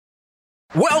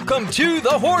Welcome to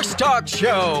the Horse Talk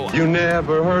Show. You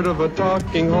never heard of a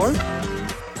talking horse?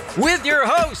 With your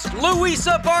host,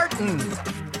 Louisa Barton.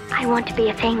 I want to be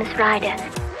a famous rider.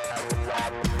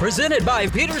 Presented by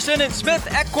Peterson and Smith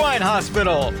Equine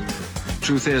Hospital.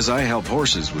 Truth is, I help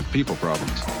horses with people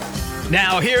problems.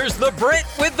 Now here's the Brit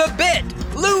with the bit,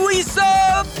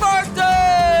 Louisa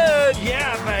Barton!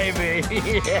 Yeah, baby!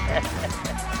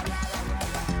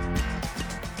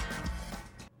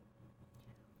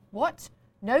 What?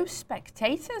 No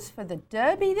spectators for the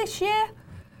Derby this year?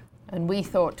 And we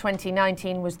thought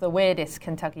 2019 was the weirdest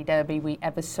Kentucky Derby we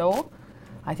ever saw.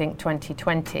 I think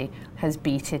 2020 has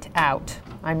beat it out.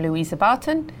 I'm Louisa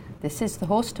Barton. This is the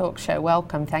Horse Talk Show.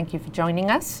 Welcome. Thank you for joining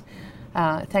us.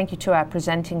 Thank you to our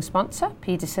presenting sponsor,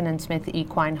 Peterson and Smith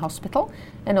Equine Hospital,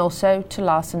 and also to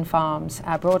Larson Farms,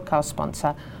 our broadcast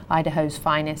sponsor, Idaho's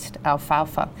finest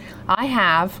alfalfa. I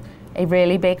have a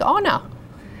really big honor.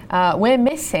 We're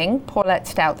missing Paulette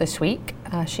Stout this week.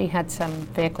 She had some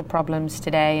vehicle problems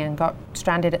today and got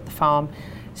stranded at the farm.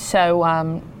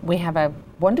 So we have a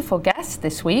wonderful guest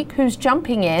this week who's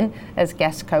jumping in as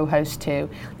guest co-host too.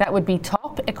 That would be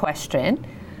top equestrian,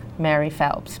 Mary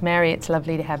Phelps. Mary, it's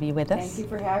lovely to have you with us. Thank you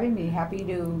for having me. Happy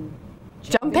to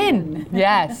jump in.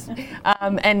 Yes.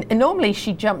 And normally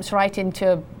she jumps right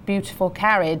into a beautiful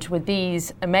carriage with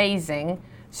these amazing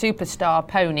superstar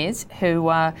ponies who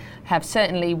have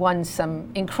certainly won some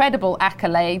incredible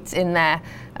accolades in their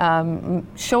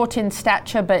short in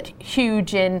stature but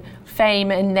huge in fame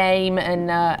and name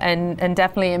and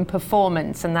definitely in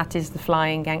performance, and that is the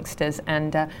Flying Gangsters.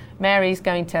 And Mary's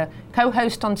going to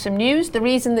co-host on some news. The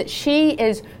reason that she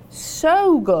is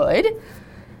so good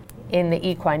in the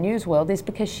equine news world is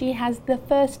because she has the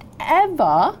first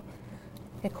ever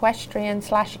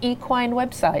equestrian/equine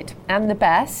website, and the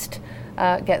best.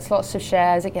 Gets lots of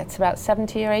shares. It gets about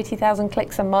 70 or 80,000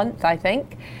 clicks a month, I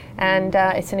think. And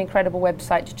it's an incredible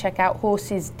website to check out,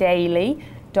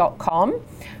 horsesdaily.com.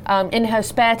 In her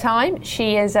spare time,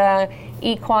 she is a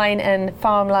equine and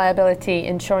farm liability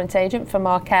insurance agent for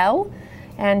Markel.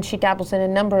 And she dabbles in a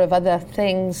number of other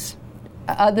things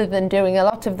other than doing a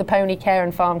lot of the pony care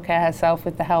and farm care herself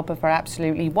with the help of her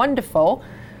absolutely wonderful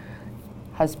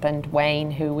husband, Wayne,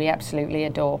 who we absolutely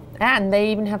adore. And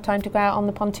they even have time to go out on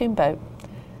the pontoon boat.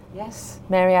 Yes.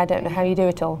 Mary, I don't know how you do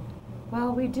it all.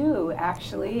 Well, we do,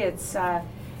 actually. It's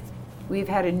we've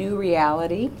had a new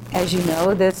reality, as you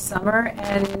know, this summer,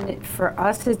 and for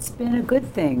us it's been a good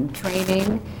thing,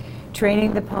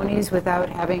 training the ponies without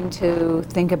having to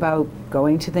think about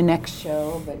going to the next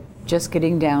show, but just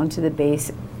getting down to the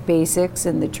basics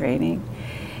and the training.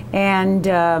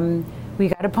 And we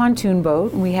got a pontoon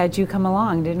boat, and we had you come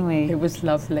along, didn't we? It was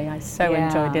lovely. I so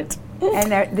enjoyed it.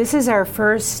 And this is our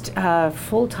first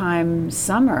full-time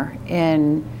summer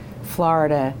in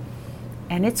Florida,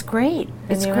 and it's great.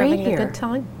 It's great here. Having a good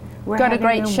time. We've got a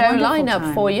great show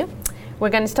lineup for you. We're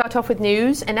going to start off with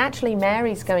news, and actually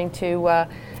Mary's going to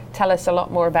tell us a lot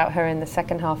more about her in the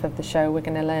second half of the show. We're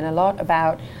going to learn a lot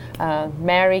about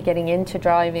Mary getting into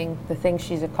driving, the things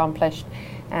she's accomplished,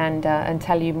 and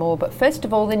tell you more. But first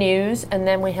of all, the news, and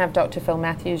then we have Dr. Phil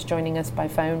Matthews joining us by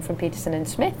phone from Peterson and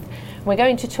Smith. We're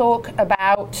going to talk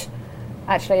about,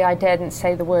 actually I daren't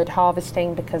say the word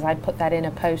harvesting because I put that in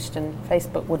a post and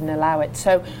Facebook wouldn't allow it.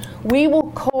 So we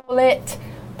will call it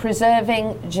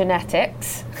preserving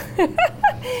genetics.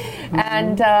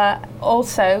 And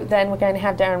also then we're going to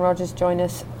have Darren Rogers join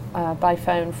us by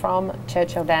phone from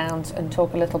Churchill Downs and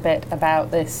talk a little bit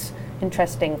about this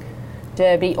interesting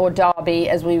Derby, or Derby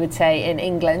as we would say in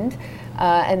England,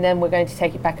 and then we're going to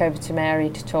take it back over to Mary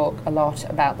to talk a lot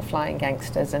about the Flying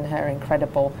Gangsters and her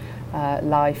incredible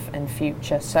life and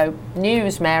future. So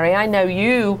news, Mary, I know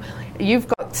you've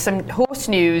got some horse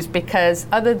news, because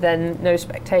other than no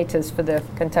spectators for the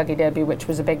Kentucky Derby, which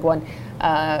was a big one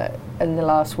in the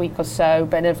last week or so,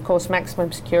 but of course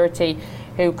Maximum Security,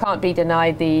 who can't be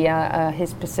denied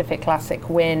his Pacific Classic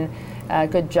win.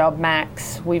 Good job,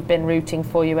 Max. We've been rooting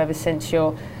for you ever since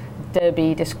your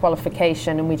Derby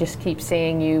disqualification, and we just keep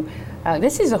seeing you.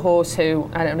 This is a horse who,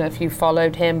 I don't know if you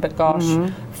followed him, but gosh,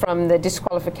 from the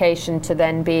disqualification to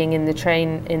then being in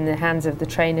the hands of the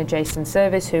trainer Jason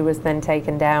Service, who was then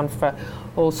taken down for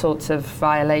all sorts of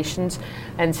violations.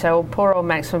 And so poor old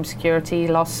Maximum Security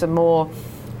lost some more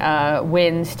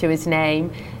wins to his name,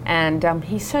 and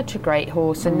he's such a great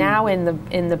horse. And now in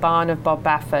the barn of Bob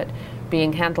Baffert,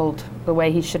 being handled the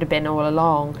way he should have been all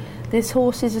along, this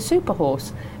horse is a super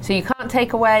horse. So you can't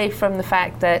take away from the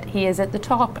fact that he is at the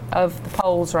top of the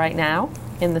polls right now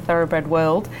in the thoroughbred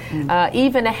world,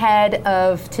 even ahead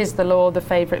of Tis the Law, the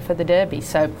favourite for the Derby.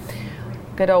 So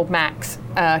good old Max,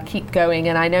 keep going.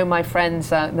 And I know my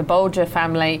friends, the Bolger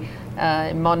family,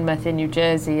 in Monmouth in New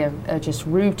Jersey are just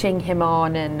rooting him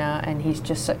on, and he's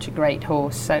just such a great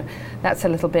horse. So that's a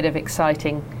little bit of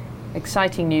exciting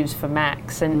news for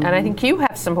Max. And I think you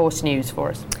have some horse news for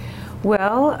us.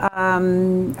 Well,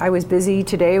 I was busy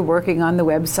today working on the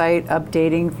website,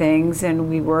 updating things, and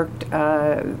we worked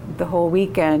the whole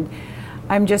weekend.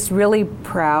 I'm just really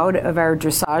proud of our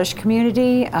dressage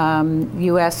community,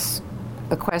 U.S.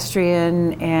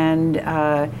 Equestrian,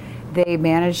 and they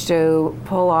managed to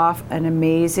pull off an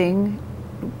amazing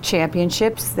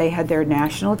championships. They had their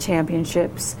national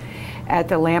championships at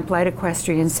the Lamplight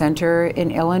Equestrian Center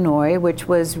in Illinois, which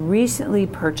was recently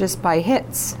purchased by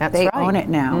HITS. They own it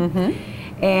now.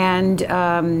 And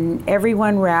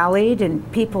everyone rallied, and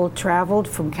people traveled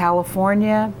from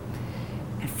California,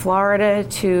 Florida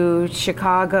to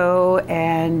Chicago,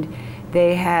 and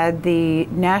they had the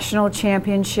national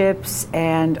championships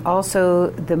and also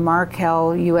the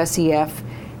Markel USEF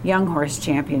Young Horse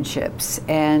Championships.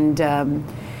 And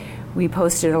we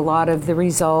posted a lot of the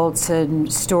results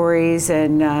and stories,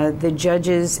 and the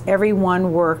judges,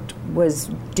 everyone was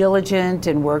diligent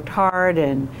and worked hard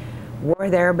and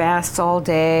wore their masks all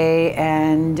day,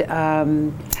 and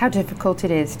how difficult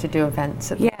it is to do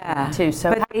events at too.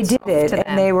 So but they did it,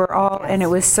 and they were all, and it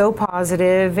was so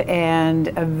positive and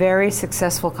a very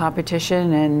successful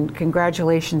competition. And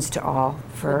congratulations to all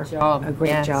for a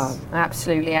great job.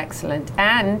 Absolutely excellent.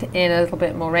 And in a little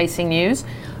bit more racing news,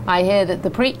 I hear that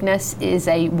the Preakness is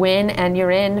a win and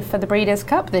you're in for the Breeders'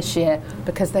 Cup this year,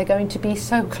 because they're going to be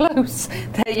so close.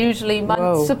 They're usually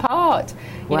months apart.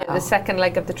 You know, the second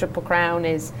leg of the Triple Crown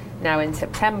is now in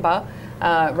September,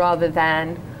 rather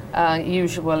than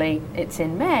usually it's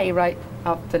in May, right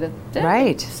after the Derby.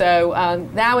 Right. So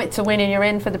now it's a win and you're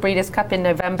in for the Breeders' Cup in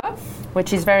November,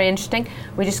 which is very interesting.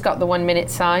 We just got the 1 minute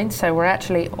sign, so we're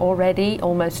actually already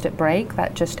almost at break.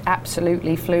 That just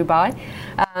absolutely flew by.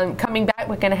 Coming back,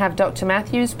 we're going to have Dr.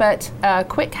 Matthews, but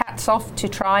quick hats off to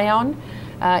Tryon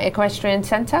Equestrian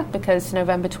Centre, because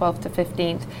November 12th to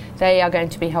 15th, they are going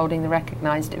to be holding the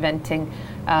recognised eventing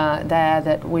there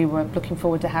that we were looking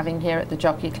forward to having here at the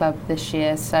Jockey Club this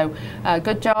year. So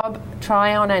good job,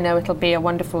 Tryon. I know it'll be a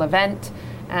wonderful event,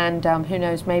 and who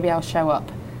knows, maybe I'll show up.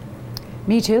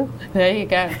 Me too. There you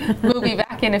go. We'll be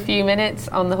back in a few minutes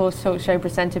on the Horse Talk Show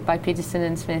presented by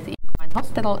Peterson & Smith Equine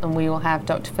Hospital, and we will have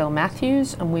Dr. Phil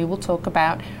Matthews, and we will talk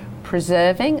about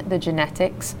preserving the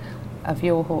genetics of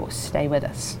your horse. Stay with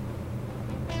us.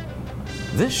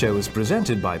 This show is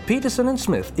presented by Peterson &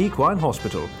 Smith Equine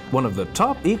Hospital, one of the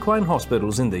top equine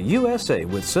hospitals in the USA,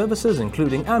 with services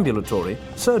including ambulatory,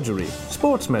 surgery,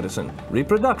 sports medicine,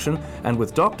 reproduction, and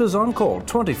with doctors on call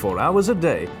 24 hours a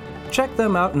day. Check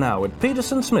them out now at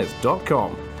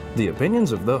petersonsmith.com. The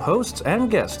opinions of the hosts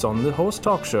and guests on the Horse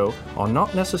Talk Show are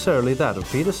not necessarily that of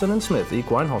Peterson & Smith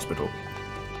Equine Hospital.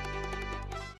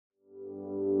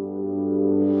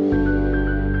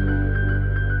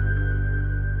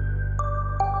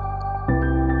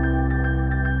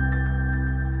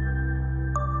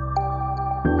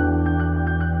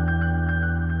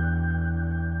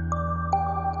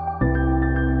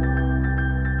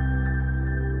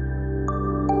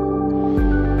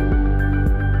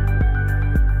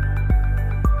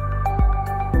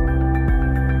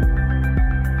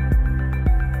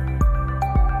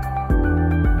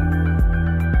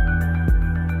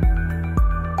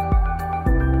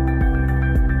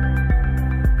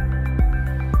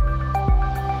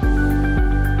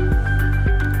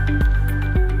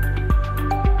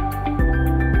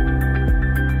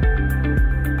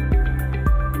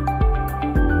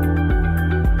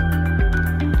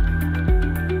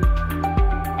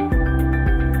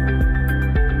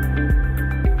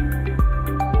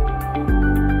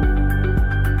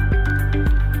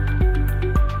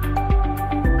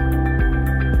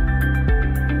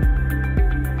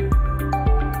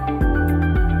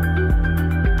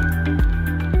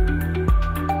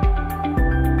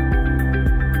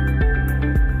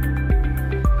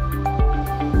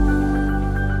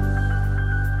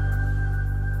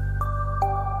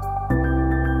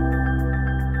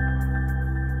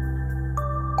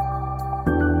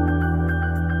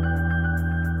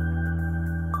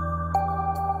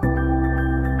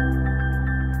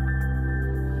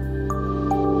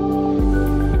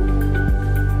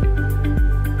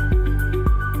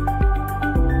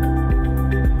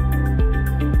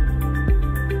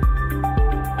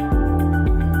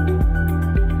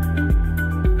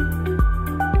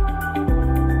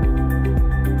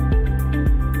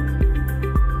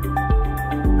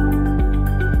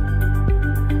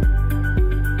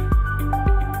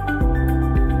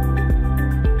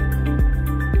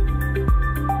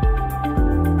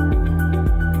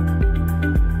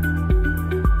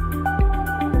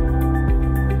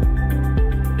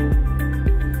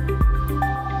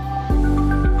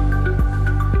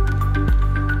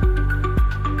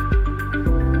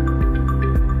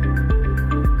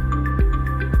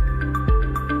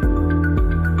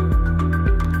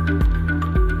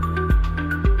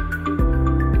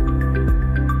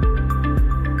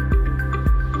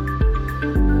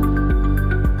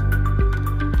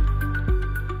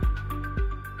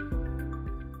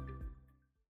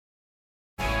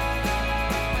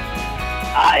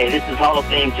 Hi, this is Hall of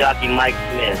Fame jockey Mike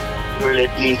Smith. You're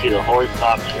listening to the Horse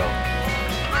Talk Show.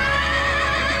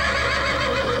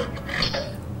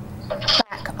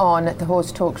 Back on the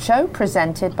Horse Talk Show,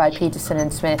 presented by Peterson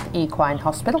and Smith Equine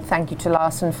Hospital. Thank you to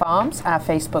Larson Farms, our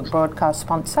Facebook broadcast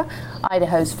sponsor,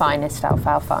 Idaho's finest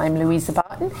alfalfa. I'm Louisa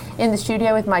Barton, in the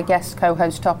studio with my guest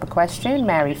co-host Top Equestrian,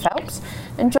 Mary Phelps.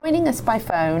 And joining us by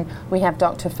phone, we have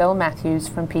Dr. Phil Matthews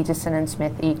from Peterson and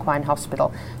Smith Equine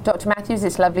Hospital. Dr. Matthews,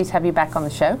 it's lovely to have you back on the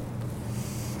show.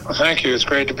 Well, thank you. It's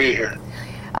great to be here.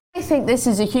 I think this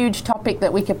is a huge topic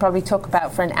that we could probably talk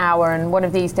about for an hour, and one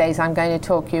of these days I'm going to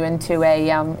talk you into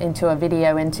a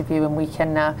video interview, and we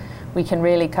can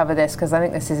really cover this, because I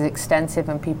think this is extensive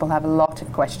and people have a lot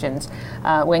of questions.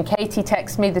 When Katie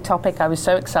texted me the topic, I was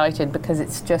so excited because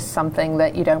it's just something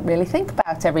that you don't really think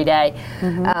about every day.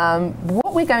 Mm-hmm.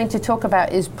 What we're going to talk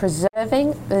about is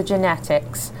preserving the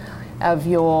genetics of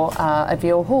your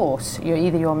horse,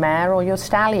 either your mare or your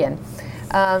stallion.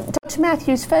 Dr.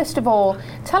 Matthews, first of all,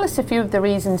 tell us a few of the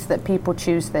reasons that people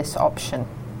choose this option.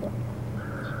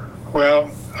 Well,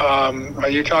 are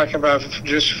you talking about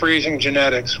just freezing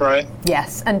genetics, right?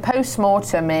 Yes, and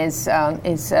post-mortem is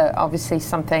obviously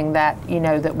something that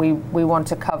that we want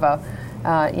to cover,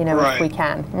 right, if we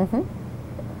can. Mm-hmm.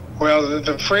 Well,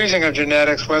 the freezing of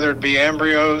genetics, whether it be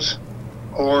embryos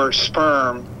or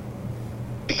sperm,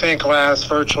 we think lasts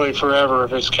virtually forever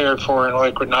if it's cared for in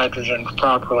liquid nitrogen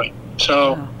properly.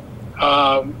 So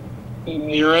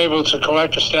you're able to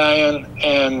collect a stallion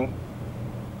and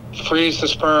freeze the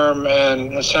sperm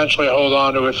and essentially hold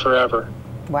on to it forever.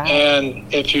 Wow.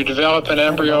 And if you develop an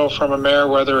embryo from a mare,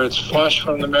 whether it's flush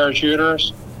from the mare's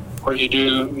uterus or you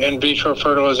do in vitro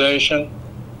fertilization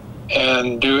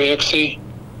and do ICSI,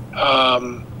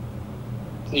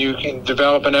 you can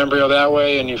develop an embryo that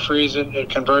way and you freeze it.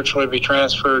 It can virtually be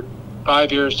transferred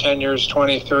 5 years, 10 years,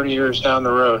 20, 30 years down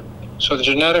the road. So the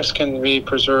genetics can be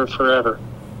preserved forever.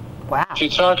 Wow. If you're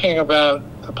talking about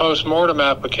the post-mortem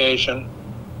application,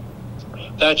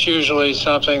 that's usually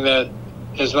something that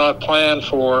is not planned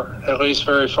for, at least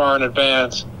very far in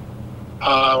advance.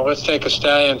 Let's take a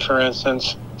stallion, for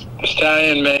instance. The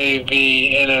stallion may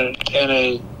be in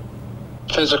a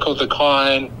physical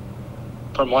decline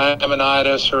from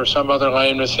laminitis or some other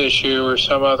lameness issue or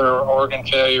some other organ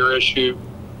failure issue,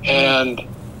 and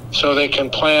so they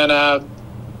can plan out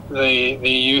the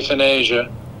euthanasia.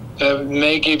 That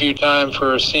may give you time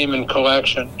for a semen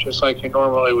collection, just like you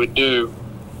normally would do.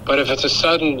 But if it's a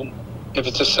sudden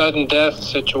death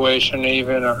situation,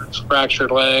 even a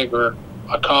fractured leg or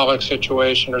a colic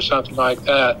situation or something like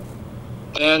that,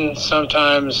 then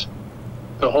sometimes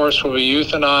the horse will be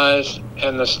euthanized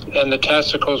and the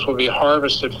testicles will be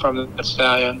harvested from the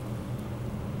stallion.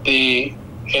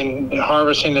 In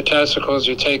harvesting the testicles,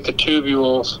 you take the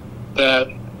tubules that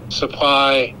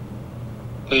supply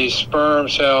the sperm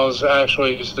cells,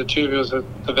 actually it's the tubules,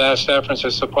 the vas deferens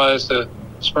that supplies the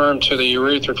sperm to the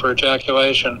urethra for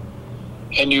ejaculation,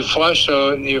 and you flush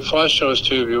those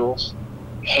tubules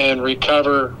and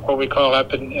recover what we call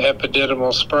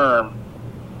epididymal sperm,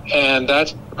 and that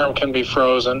sperm can be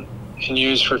frozen and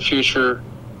used for future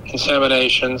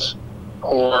inseminations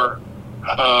or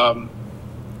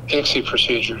ICSI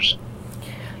procedures.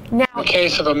 Now, in the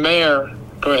case of a mare,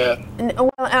 go ahead.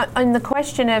 Well, on the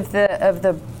question of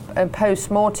the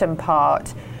post-mortem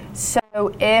part, so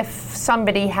if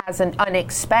somebody has an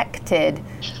unexpected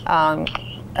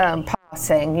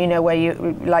passing, where you,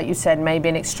 like you said, maybe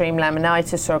an extreme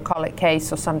laminitis or a colic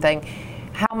case or something,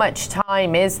 how much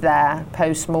time is there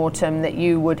post-mortem that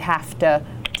you would have to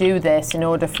do this in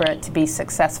order for it to be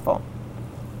successful?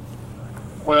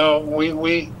 Well,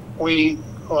 we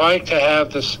like to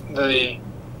have the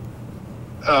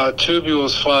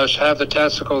tubules flushed, have the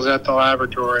testicles at the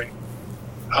laboratory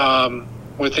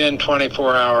within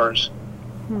 24 hours.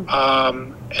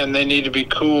 And they need to be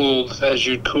cooled as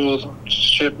you'd cool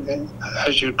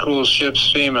ship's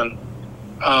semen.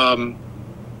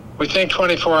 We think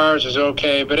 24 hours is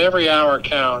okay, but every hour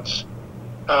counts.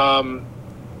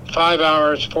 5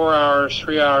 hours, 4 hours,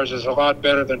 3 hours is a lot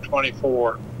better than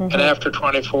 24. Mm-hmm. And after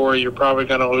 24, you're probably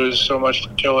going to lose so much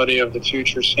fertility of the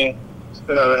future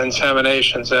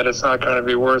inseminations that it's not going to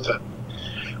be worth it.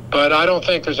 But I don't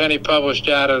think there's any published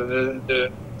data to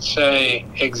say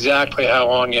exactly how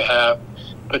long you have.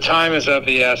 But time is of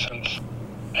the essence.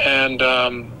 And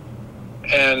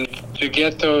to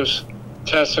get those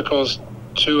testicles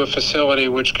to a facility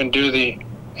which can do the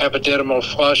epididymal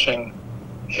flushing,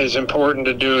 is important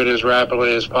to do it as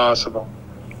rapidly as possible.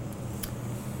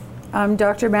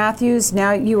 Dr. Matthews,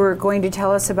 now you were going to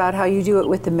tell us about how you do it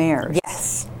with the mares.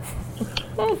 Yes.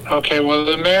 Okay, well,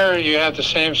 the mare, you have the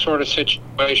same sort of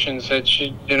situations that,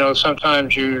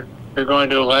 sometimes you're going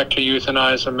to elect to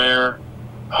euthanize a mare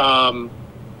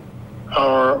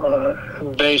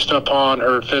or based upon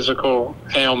her physical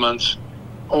ailments,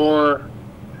 or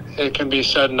it can be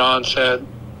sudden onset,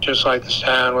 just like the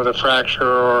stallion with a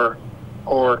fracture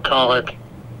or colic.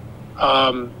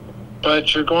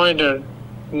 But you're going to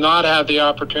not have the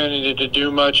opportunity to do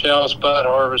much else but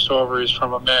harvest ovaries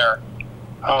from a mare.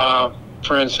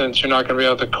 For instance, you're not going to be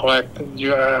able to collect.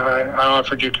 I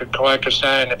offered you could collect a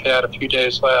stallion if you had a few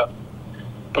days left.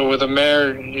 But with a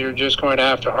mare, you're just going to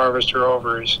have to harvest her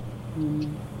ovaries.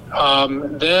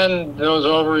 Then those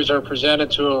ovaries are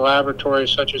presented to a laboratory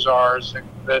such as ours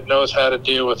that knows how to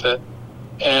deal with it.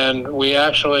 And we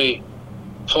actually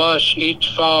flush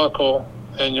each follicle,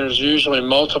 and there's usually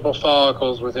multiple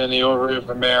follicles within the ovary of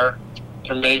a mare.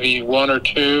 There may be one or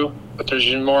two, but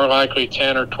there's more likely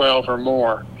 10 or 12 or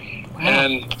more.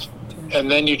 Wow. And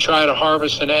then you try to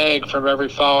harvest an egg from every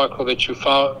follicle that you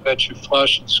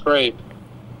flush and scrape.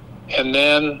 And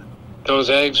then those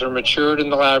eggs are matured in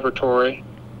the laboratory,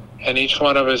 and each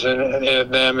one of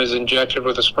them is injected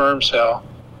with a sperm cell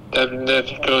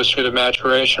that goes through the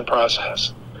maturation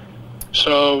process.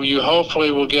 So you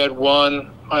hopefully will get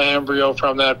one embryo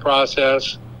from that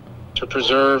process to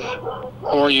preserve,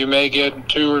 or you may get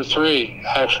 2 or 3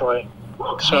 actually.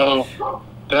 So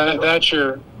that's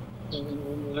your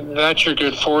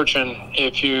good fortune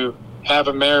if you have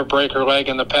a mare break her leg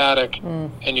in the paddock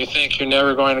and you think you're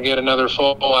never going to get another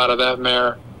foal out of that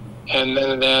mare,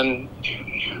 and then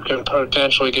you can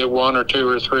potentially get 1 or 2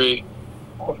 or 3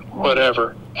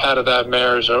 whatever out of that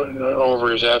mare's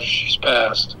ovaries after she's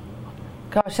passed.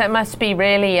 Gosh, that must be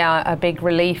really a big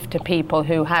relief to people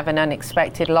who have an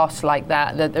unexpected loss like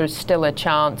that there's still a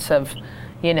chance of,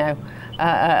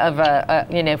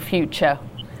 future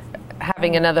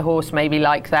having another horse maybe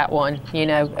like that one.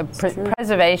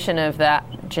 Preservation of that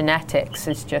genetics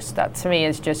is just, that to me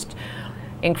is just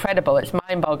incredible. It's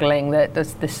mind-boggling that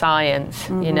the science,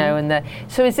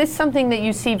 so is this something that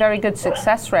you see very good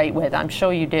success rate with? I'm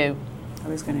sure you do. I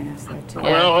was going to ask that too.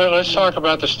 Well, let's talk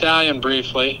about the stallion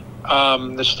briefly.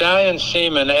 The stallion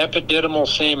semen, epididymal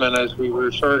semen, as we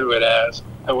refer to it as,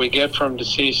 that we get from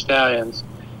deceased stallions,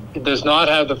 it does not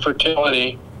have the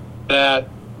fertility that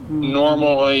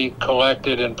normally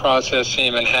collected and processed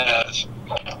semen has.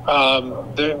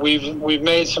 We've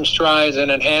made some strides in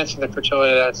enhancing the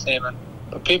fertility of that semen,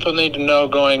 but people need to know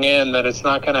going in that it's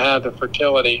not going to have the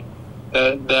fertility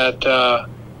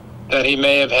that he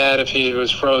may have had if he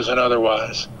was frozen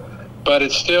otherwise. But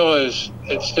it still is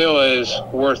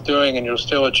worth doing, and you'll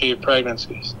still achieve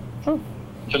pregnancies.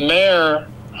 The mare,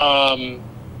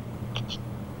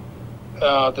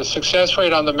 the success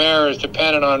rate on the mare is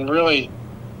dependent on really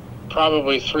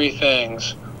probably 3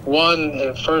 things.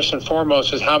 One, first and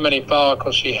foremost, is how many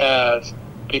follicles she has,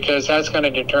 because that's going to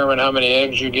determine how many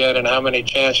eggs you get and how many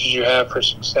chances you have for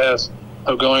success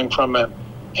of going from an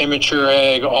immature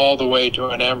egg all the way to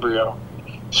an embryo.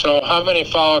 So how many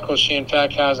follicles she in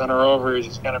fact has on her ovaries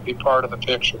is going to be part of the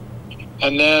picture.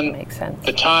 And then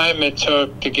the time it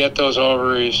took to get those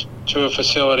ovaries to a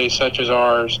facility such as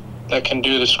ours that can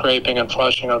do the scraping and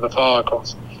flushing of the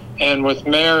follicles. And with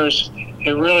mares,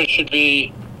 it really should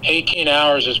be 18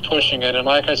 hours is pushing it. And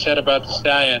like I said about the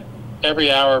stallion,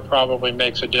 every hour probably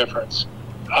makes a difference.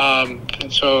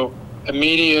 And so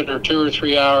immediate or 2 or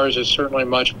 3 hours is certainly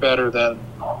much better than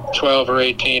 12 or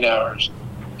 18 hours.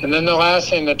 And then the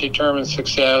last thing that determines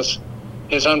success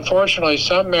is, unfortunately,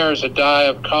 some mares that die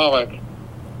of colic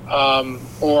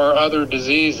or other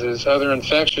diseases, other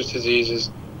infectious diseases,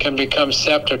 can become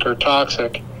septic or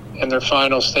toxic in their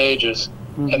final stages.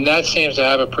 And that seems to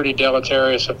have a pretty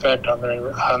deleterious effect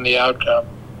on the outcome.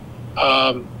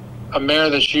 A mare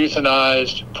that's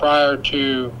euthanized prior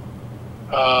to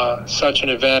such an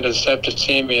event as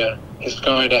septicemia is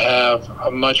going to have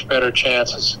a much better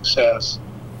chance of success.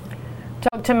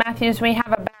 Dr. Matthews, we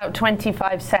have about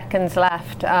 25 seconds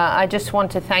left. I just want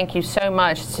to thank you so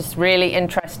much. It's just a really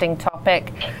interesting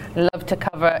topic. Love to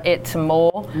cover it some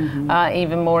more,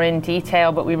 even more in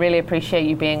detail, but we really appreciate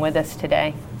you being with us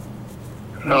today.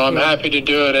 No, I'm happy to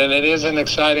do it, and it is an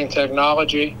exciting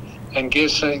technology and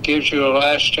gives you a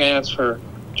last chance for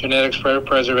genetics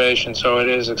preservation, so it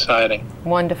is exciting.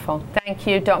 Wonderful. Thank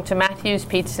you, Dr. Matthews,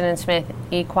 Peterson & Smith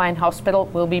Equine Hospital.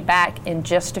 We'll be back in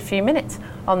just a few minutes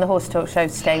on the Horse Talk Show.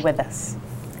 Stay with us.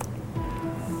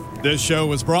 This show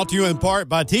was brought to you in part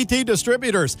by TT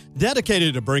Distributors,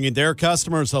 dedicated to bringing their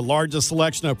customers the largest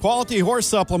selection of quality horse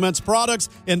supplements, products,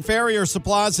 and farrier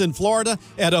supplies in Florida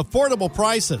at affordable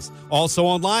prices. Also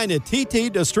online at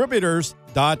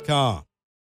ttdistributors.com.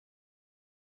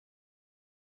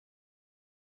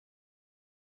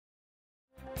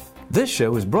 This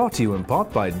show is brought to you in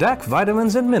part by DAC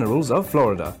Vitamins and Minerals of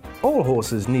Florida. All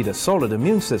horses need a solid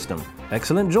immune system,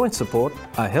 excellent joint support,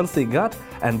 a healthy gut,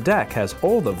 and DAC has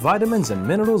all the vitamins and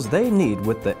minerals they need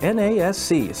with the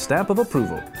NASC stamp of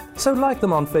approval. So like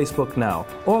them on Facebook now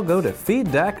or go to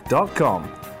feeddac.com.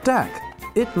 DAC,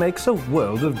 it makes a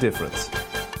world of difference.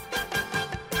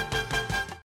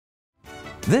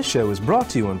 This show is brought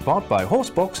to you in part by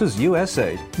Horseboxes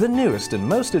USA, the newest and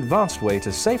most advanced way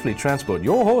to safely transport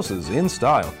your horses in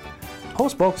style.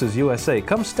 Horseboxes USA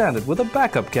comes standard with a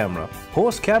backup camera,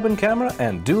 horse cabin camera,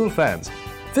 and dual fans.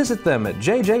 Visit them at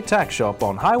JJ Tack Shop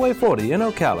on Highway 40 in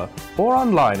Ocala or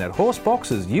online at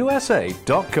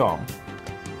horseboxesusa.com.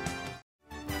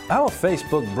 Our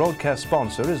Facebook broadcast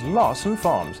sponsor is Lawson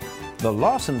Farms. The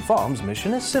Lawson Farms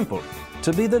mission is simple,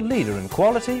 to be the leader in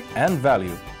quality and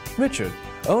value. Richard,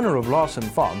 owner of Lawson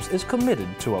Farms, is committed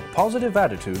to a positive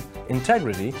attitude,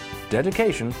 integrity,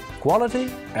 dedication,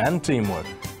 quality, and teamwork.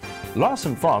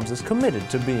 Lawson Farms is committed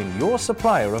to being your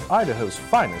supplier of Idaho's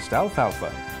finest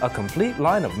alfalfa, a complete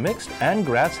line of mixed and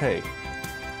grass hay.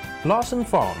 Lawson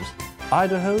Farms,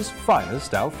 Idaho's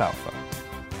finest alfalfa.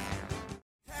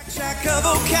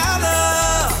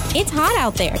 It's hot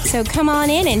out there, so come on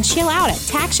in and chill out at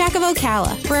Tack Shack of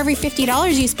Ocala. For every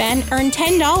 $50 you spend, earn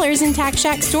 $10 in Tack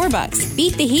Shack store bucks.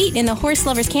 Beat the heat in the Horse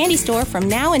Lovers Candy Store from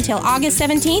now until August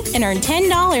 17th and earn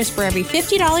 $10 for every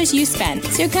 $50 you spend.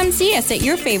 So come see us at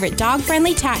your favorite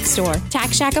dog-friendly tack store,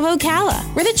 Tack Shack of Ocala,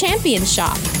 where the champions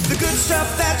shop. The good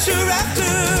stuff that you're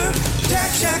after,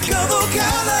 Tack Shack of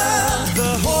Ocala,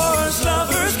 the Horse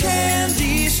Lovers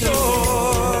Candy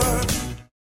Store.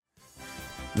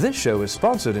 This show is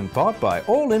sponsored in part by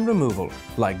All In Removal.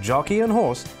 Like jockey and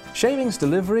horse, shavings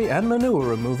delivery and manure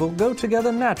removal go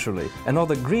together naturally and are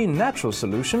the green natural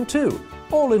solution too.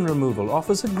 All In Removal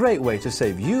offers a great way to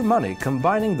save you money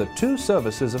combining the two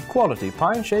services of quality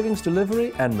pine shavings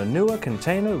delivery and manure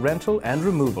container rental and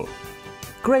removal.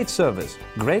 Great service,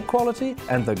 great quality,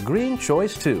 and the green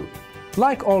choice too.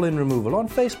 Like All In Removal on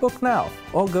Facebook now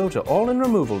or go to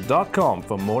allinremoval.com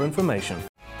for more information.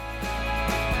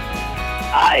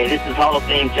 Hi, this is Hall of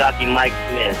Fame jockey Mike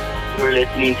Smith. You're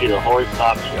listening to the Horse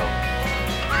Talk Show.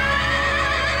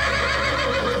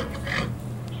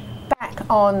 Back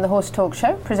on the Horse Talk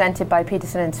Show, presented by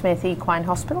Peterson and Smith Equine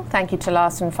Hospital. Thank you to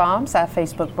Lawson Farms, our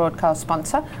Facebook broadcast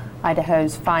sponsor,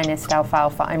 Idaho's finest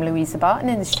alfalfa. I'm Louisa Barton.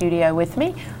 In the studio with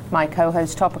me, my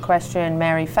co-host Top Equestrian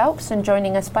Mary Phelps, and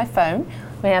joining us by phone,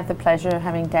 we have the pleasure of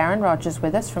having Darren Rogers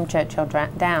with us from Churchill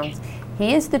Downs.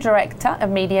 He is the Director of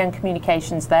Media and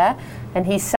Communications there, and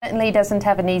he certainly doesn't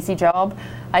have an easy job.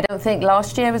 I don't think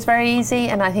last year was very easy,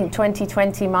 and I think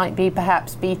 2020 might be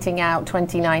perhaps beating out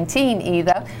 2019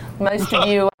 either. Most of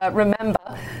you remember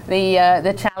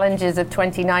the challenges of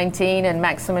 2019 and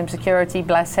Maximum Security,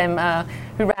 bless him,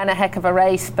 who ran a heck of a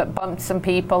race but bumped some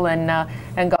people and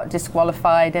got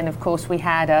disqualified. And of course we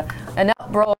had an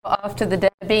uproar after the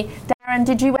Derby. Darren,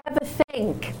 did you ever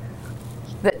think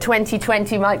that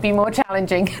 2020 might be more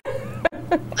challenging?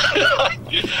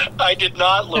 I did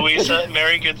not, Louisa.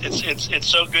 Mary, it's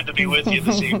so good to be with you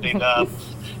this evening.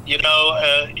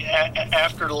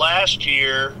 After last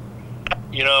year,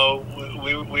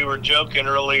 we were joking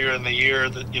earlier in the year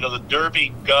that the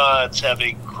Derby gods have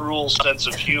a cruel sense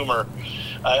of humor.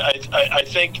 I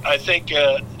think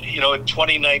in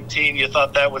 2019 you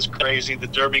thought that was crazy. The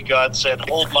Derby god said,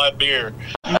 "Hold my beer."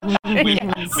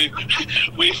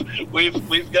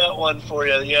 We've got one for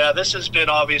you. Yeah, this has been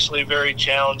obviously a very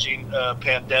challenging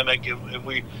pandemic, and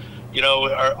we,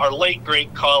 our late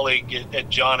great colleague at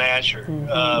John Asher,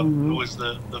 who was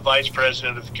the vice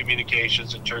president of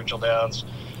communications at Churchill Downs,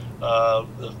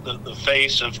 the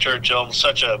face of Churchill,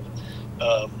 such a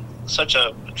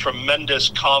tremendous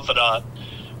confidant,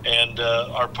 and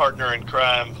our partner in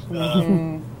crime,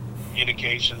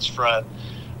 communications front.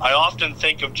 I often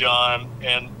think of John,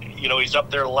 and he's up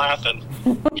there laughing,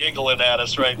 giggling at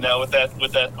us right now with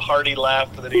that hearty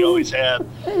laugh that he always had.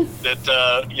 That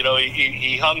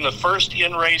he hung the first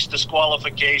in-race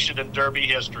disqualification in Derby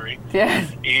history. Yeah.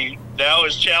 He now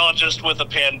has challenged us with a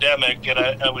pandemic, and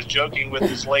I was joking with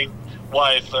his late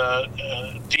wife,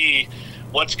 Dee,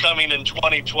 what's coming in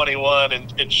 2021,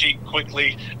 and she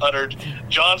quickly uttered,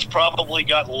 "John's probably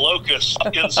got locusts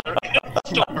in the store."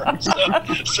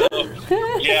 So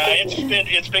yeah,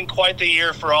 it's been quite the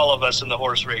year for all of us in the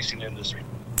horse racing industry.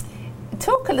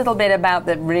 Talk a little bit about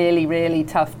the really, really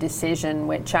tough decision,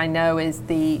 which I know is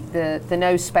the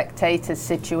no spectators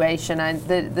situation, and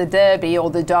the Derby, or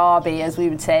the Derby as we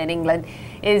would say in England,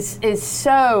 is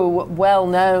so well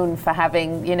known for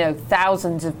having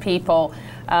thousands of people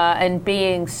and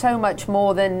being so much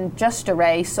more than just a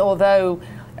race. Although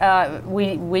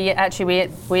we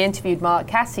interviewed Mark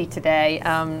Cassey today,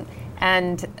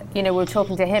 and we were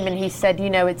talking to him, and he said,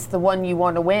 it's the one you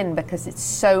want to win because it's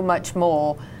so much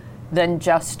more than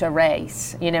just a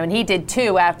race, and he did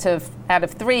 2 out of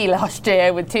 3 last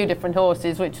year with 2 different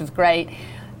horses, which was great.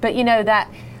 But that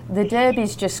the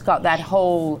Derby's just got that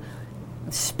whole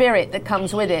spirit that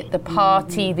comes with it, the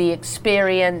party, the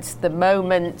experience, the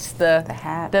moments, the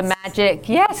hats, the magic.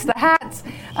 Yes, the hats.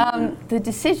 The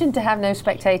decision to have no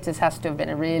spectators has to have been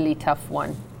a really tough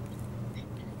one.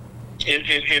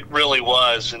 It really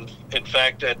was, and in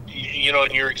fact, and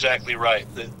you're exactly right.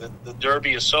 The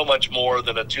Derby is so much more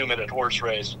than a 2-minute horse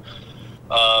race.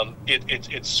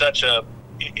 It's such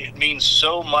it means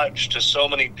so much to so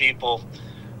many people.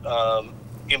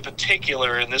 In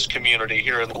particular in this community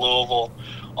here in Louisville,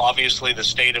 obviously the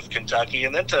state of Kentucky,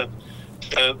 and then to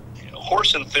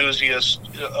horse enthusiasts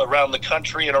around the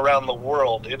country and around the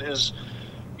world. It is,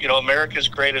 America's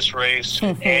greatest race.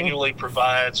 It annually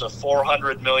provides a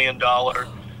 $400 million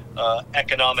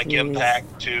economic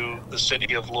impact to the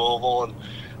city of Louisville, and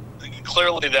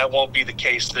clearly that won't be the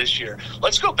case this year.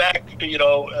 Let's go back, to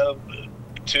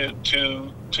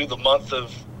the month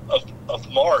of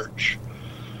March,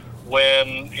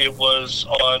 when it was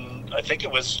on, I think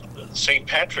it was St.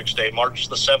 Patrick's Day, March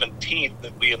the 17th,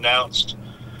 that we announced,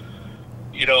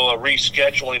 a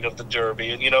rescheduling of the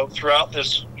Derby. And, throughout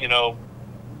this, the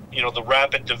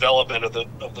rapid development of the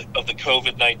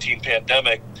COVID-19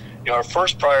 pandemic, our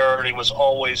first priority was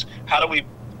always, how do we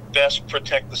best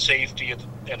protect the safety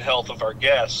and health of our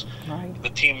guests, the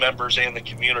team members and the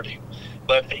community.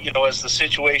 But, as the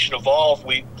situation evolved,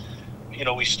 we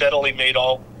steadily made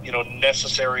all,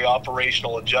 necessary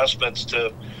operational adjustments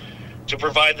to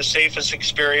provide the safest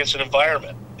experience and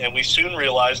environment. And we soon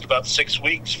realized, about 6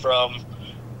 weeks from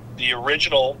the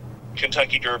original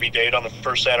Kentucky Derby date on the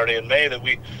first Saturday in May, that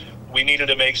we needed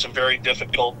to make some very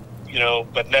difficult,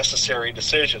 but necessary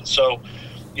decisions. So,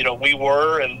 we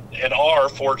were and are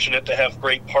fortunate to have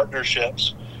great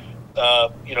partnerships,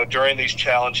 during these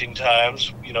challenging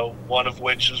times, one of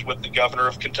which is with the governor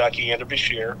of Kentucky, Anna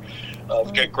Bashir.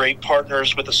 We've got great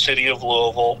partners with the city of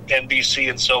Louisville, NBC,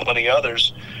 and so many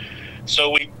others.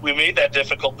 So we made that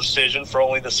difficult decision for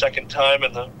only the second time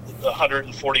in the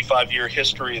 145-year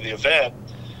history of the event.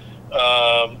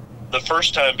 The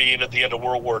first time being at the end of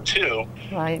World War II,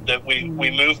 that we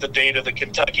moved the date of the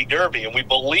Kentucky Derby. And we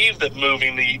believe that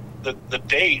moving the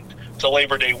date to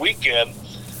Labor Day weekend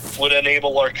would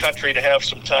enable our country to have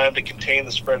some time to contain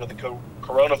the spread of the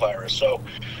coronavirus. So,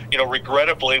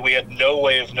 regrettably, we had no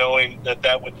way of knowing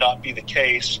that would not be the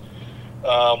case.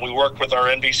 We worked with our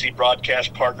NBC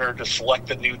broadcast partner to select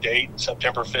the new date,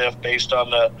 September 5th, based on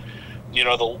the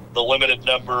limited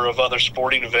number of other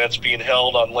sporting events being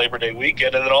held on Labor Day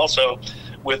weekend, and then also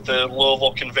with the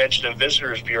Louisville Convention and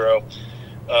Visitors Bureau,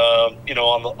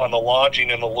 on the lodging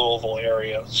in the Louisville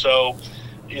area. So,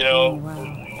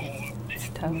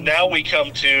 now we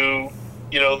come to,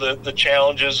 the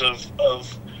challenges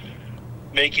of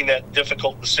making that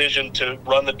difficult decision to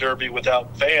run the Derby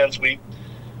without fans. We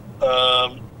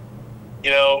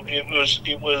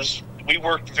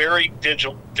worked very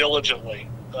diligently,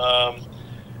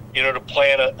 to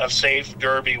plan a safe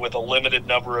Derby with a limited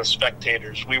number of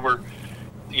spectators. We were,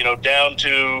 down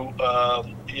to,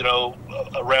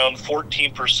 around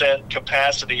 14%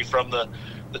 capacity from the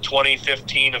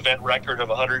 2015 event record of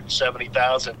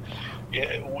 170,000.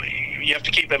 You have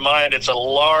to keep in mind it's a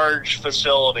large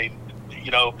facility,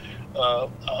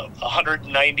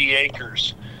 190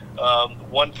 acres,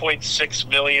 1.6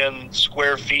 million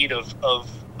square feet of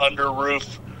under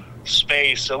roof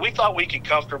space. So we thought we could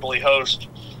comfortably host,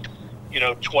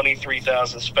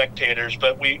 23,000 spectators.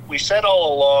 But we said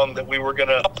all along that we were going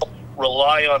to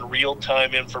rely on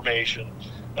real-time information.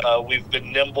 We've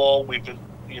been nimble. We've been,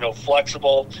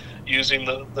 flexible, using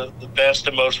the best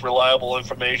and most reliable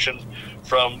information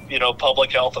from,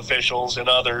 public health officials and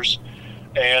others.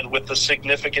 And with the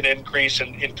significant increase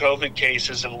in COVID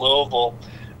cases in Louisville,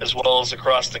 as well as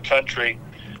across the country,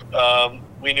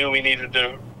 we knew we needed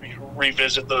to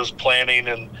revisit those planning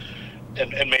and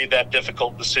made that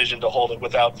difficult decision to hold it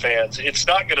without fans. It's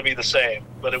not going to be the same,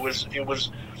 but it's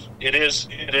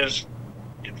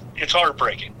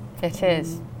heartbreaking.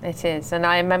 It is, and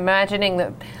I'm imagining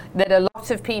that a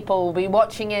lot of people will be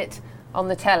watching it on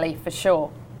the telly for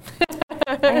sure.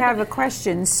 I have a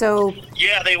question. So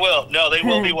yeah, they will. No, they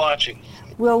will be watching.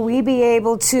 Will we be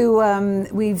able to?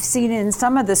 We've seen in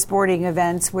some of the sporting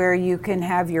events where you can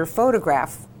have your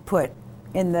photograph put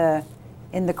in the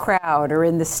crowd or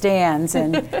in the stands,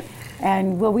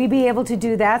 and will we be able to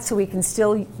do that so we can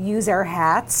still use our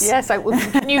hats? Yes,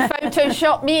 can you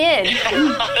Photoshop me in?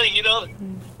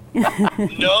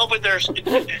 No, but there's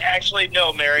actually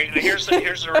no, Mary. Here's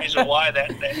the reason why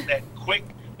that quick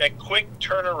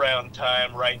turnaround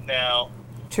time right now.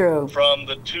 True. From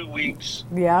the 2 weeks.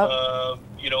 Yep.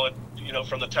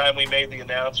 From the time we made the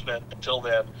announcement until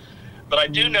then. But I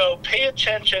do know, pay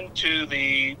attention to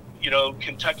the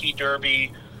Kentucky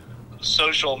Derby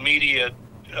social media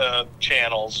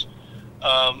channels.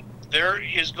 There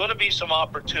is going to be some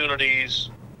opportunities,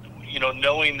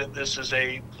 knowing that this is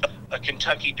a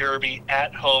Kentucky Derby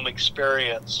at-home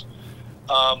experience.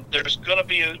 There's going to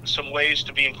be some ways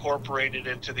to be incorporated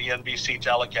into the NBC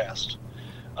telecast.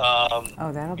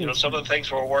 That'll be some of the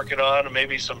things we're working on, and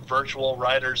maybe some virtual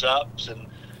riders ups and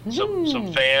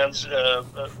some fans,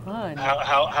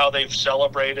 how they've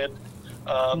celebrated.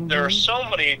 There are so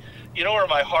many. Where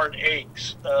my heart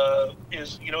aches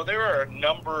is there are a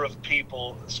number of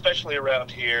people, especially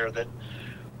around here, that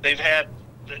they've had.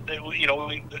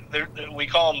 We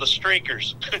call them the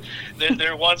streakers.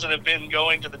 They're ones that have been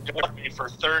going to the Derby for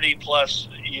 30 plus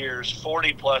years,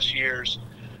 40 plus years.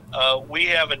 We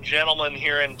have a gentleman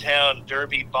here in town,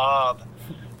 Derby Bob,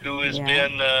 who has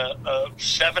been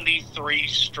 73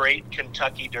 straight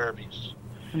Kentucky Derbies.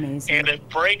 Amazing. And it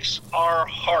breaks our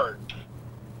heart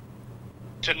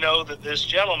to know that this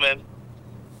gentleman,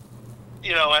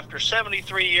 after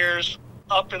 73 years,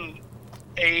 up in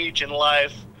age and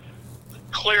life,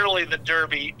 clearly the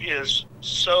Derby is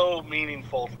so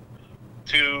meaningful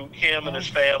to him and his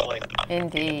family.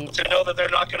 Indeed. To know that they're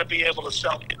not going to be able to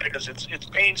sell it because it's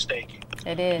painstaking.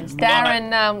 It is.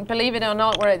 Darren, believe it or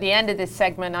not, we're at the end of this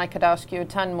segment. I could ask you a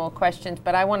ton more questions,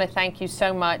 but I want to thank you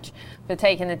so much for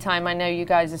taking the time. I know you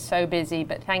guys are so busy,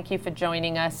 but thank you for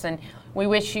joining us, and we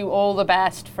wish you all the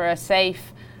best for a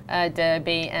safe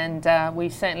Derby, and we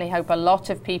certainly hope a lot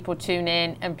of people tune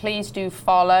in. And please do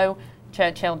follow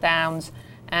Churchill Downs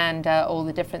and all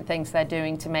the different things they're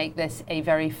doing to make this a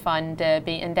very fun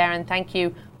Derby. And Darren, thank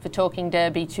you for talking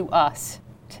Derby to us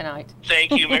tonight.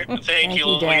 Thank you, thank you,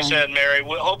 Louisa and Mary.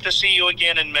 We hope to see you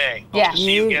again in May. Yeah,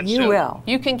 see you again soon. Will.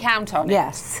 You can count on it.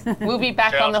 Yes. We'll be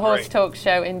back on the Sounds Horse great. Talk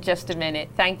Show in just a minute.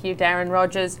 Thank you, Darren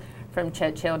Rogers from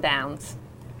Churchill Downs.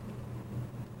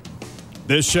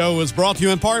 This show is brought to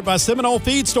you in part by Seminole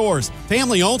Feed Stores,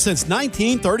 family owned since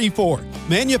 1934.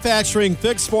 Manufacturing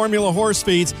fixed formula horse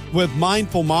feeds with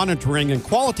mindful monitoring and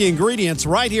quality ingredients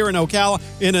right here in Ocala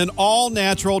in an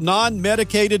all-natural,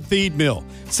 non-medicated feed mill.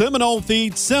 Seminole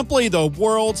Feed, simply the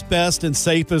world's best and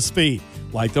safest feed.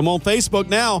 Like them on Facebook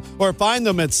now or find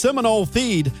them at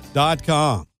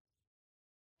SeminoleFeed.com.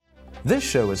 This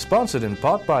show is sponsored in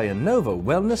part by Innova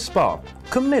Wellness Spa,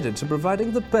 committed to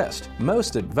providing the best,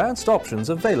 most advanced options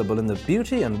available in the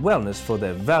beauty and wellness for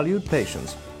their valued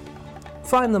patients.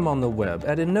 Find them on the web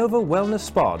at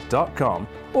InnovaWellnessSpa.com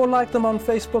or like them on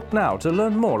Facebook now to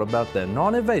learn more about their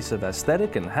non-invasive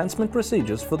aesthetic enhancement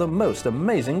procedures for the most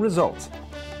amazing results.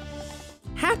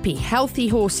 Happy, healthy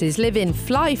horses live in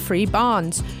fly-free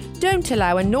barns. Don't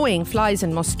allow annoying flies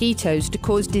and mosquitoes to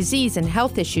cause disease and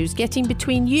health issues getting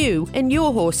between you and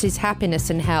your horse's happiness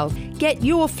and health. Get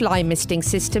your fly misting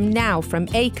system now from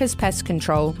Acres Pest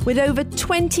Control. With over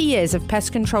 20 years of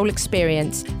pest control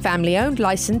experience, family-owned,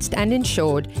 licensed and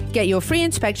insured. Get your free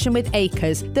inspection with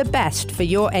Acres, the best for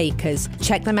your acres.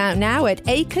 Check them out now at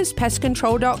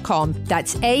acrespestcontrol.com.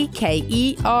 That's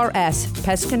AKERS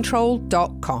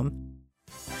pestcontrol.com.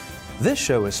 This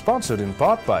show is sponsored in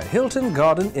part by Hilton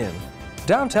Garden Inn.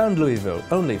 Downtown Louisville,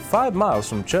 only 5 miles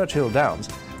from Churchill Downs.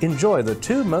 Enjoy the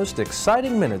 2 most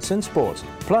exciting minutes in sports,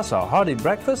 plus a hearty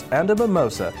breakfast and a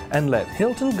mimosa, and let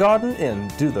Hilton Garden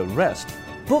Inn do the rest.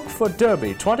 Book for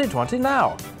Derby 2020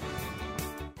 now.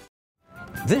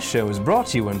 This show is brought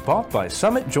to you in part by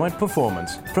Summit Joint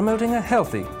Performance, promoting a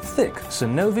healthy, thick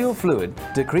synovial fluid,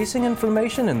 decreasing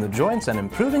inflammation in the joints and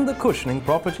improving the cushioning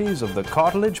properties of the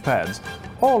cartilage pads.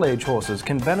 All age horses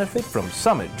can benefit from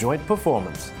Summit Joint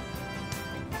Performance.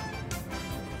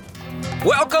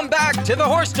 Welcome back to the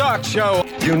Horse Talk Show.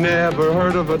 You never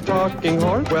heard of a talking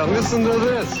horse? Well, listen to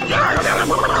this.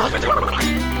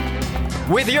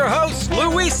 With your host,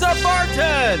 Louisa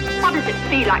Barton. What does it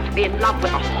feel like to be in love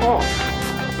with a horse?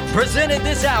 Presented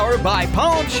this hour by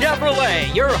Palm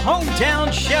Chevrolet, your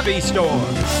hometown Chevy store.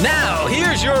 Now,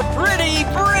 here's your pretty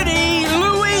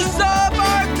Louisa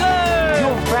Barton.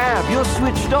 You're fab, you're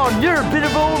switched on, you're a bit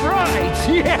of all right,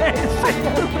 yes.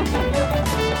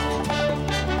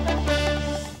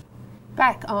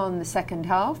 Back on the second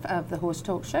half of the Horse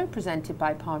Talk Show, presented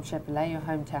by Palm Chevrolet, your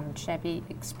hometown Chevy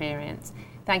experience.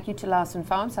 Thank you to Larson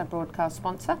Farms, our broadcast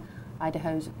sponsor,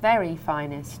 Idaho's very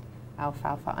finest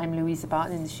alfalfa. I'm Louisa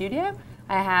Barton in the studio.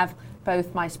 I have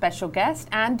both my special guest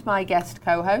and my guest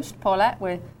co-host, Paulette.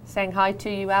 We're saying hi to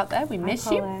you out there. We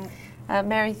miss you.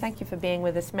 Mary, thank you for being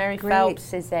with us. Mary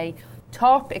Phelps is a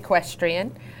top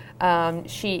equestrian.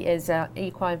 She is an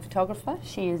equine photographer.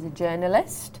 She is a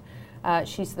journalist.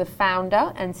 She's the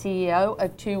founder and CEO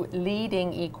of 2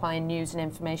 leading equine news and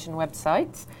information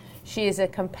websites. She is a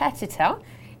competitor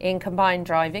in combined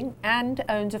driving and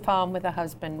owns a farm with her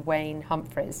husband, Wayne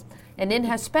Humphreys. And in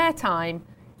her spare time,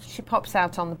 she pops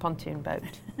out on the pontoon boat.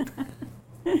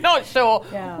 Not sure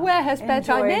where her spare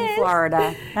time is.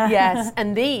 Florida. Yes,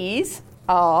 and these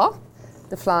are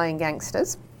the Flying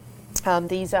Gangsters.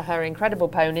 These are her incredible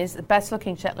ponies, the best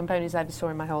looking Shetland ponies I ever saw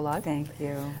in my whole life. Thank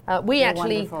you. We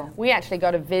actually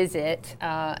got a visit,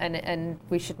 and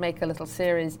we should make a little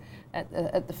series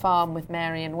at the farm with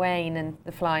Mary and Wayne and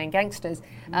the Flying Gangsters.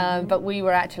 But we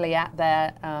were actually at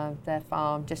their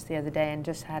farm just the other day and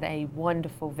just had a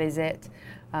wonderful visit,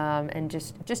 and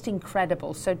just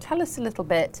incredible. So tell us a little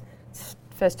bit,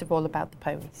 first of all, about the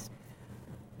ponies.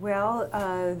 Well,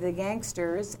 the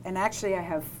Gangsters, and actually I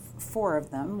have 4 of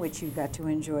them, which you got to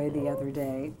enjoy the other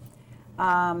day.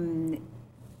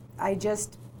 I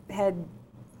just had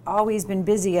always been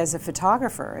busy as a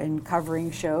photographer and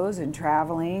covering shows and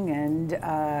traveling,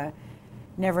 and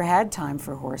never had time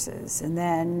for horses. And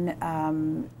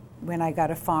then when I got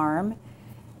a farm,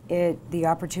 the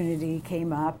opportunity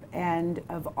came up, and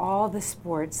of all the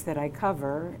sports that I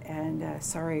cover, and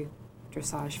sorry,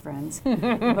 dressage friends,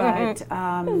 but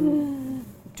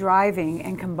driving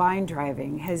and combined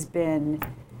driving has been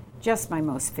just my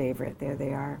most favorite. There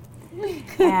they are.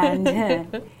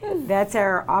 And that's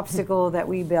our obstacle that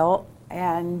we built,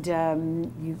 and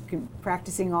you can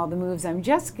practicing all the moves. I'm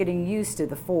just getting used to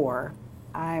the 4.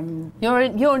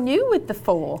 You're new with the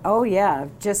 4. Oh yeah,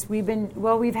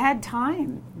 we've had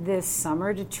time this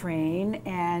summer to train,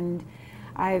 and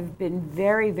I've been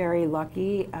very, very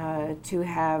lucky to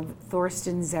have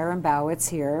Thorsten Zarembowitz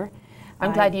here.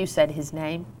 I'm glad you said his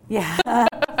name. Yeah,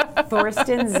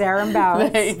 Thorsten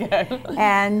Zarembowitz. There you go.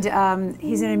 And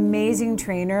he's an amazing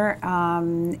trainer,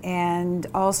 and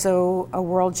also a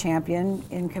world champion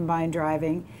in combined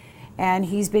driving. And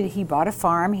he bought a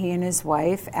farm. He and his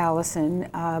wife Allison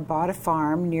bought a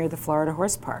farm near the Florida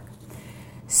Horse Park.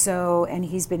 And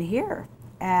he's been here,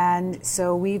 and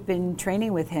so we've been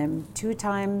training with him 2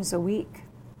 times a week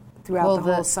throughout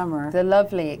the whole summer. The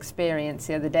lovely experience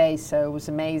the other day, so it was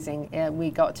amazing. We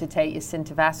got to take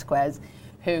Jacinto Vasquez,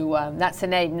 who, that's a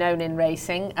name known in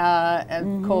racing.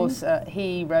 Of course,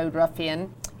 he rode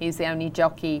Ruffian. He's the only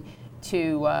jockey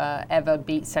to ever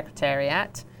beat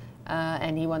Secretariat,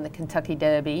 and he won the Kentucky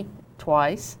Derby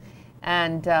twice.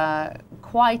 And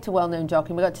quite a well-known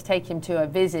jockey. We got to take him to a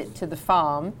visit to the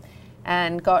farm,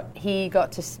 and he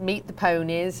got to meet the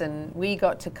ponies, and we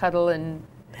got to cuddle and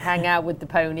hang out with the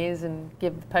ponies and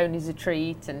give the ponies a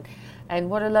treat, and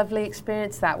what a lovely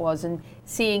experience that was. And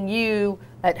seeing you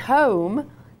at home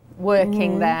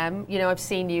working them, I've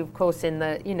seen you of course in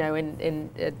the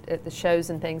at the shows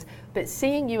and things, but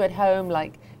seeing you at home,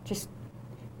 like just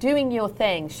doing your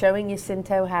thing, showing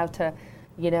Jacinto how to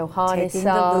harness taking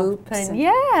up the loops and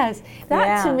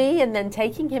that to me, and then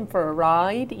taking him for a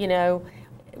ride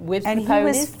with and the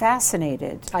ponies. He was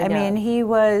fascinated. I mean, he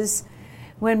was.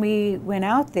 When we went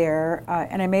out there,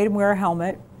 and I made him wear a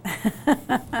helmet,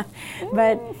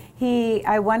 but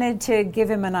I wanted to give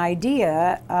him an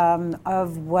idea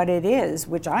of what it is,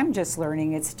 which I'm just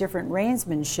learning. It's different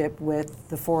reinsmanship with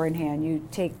the 4-in-hand. You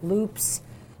take loops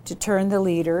to turn the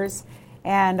leaders,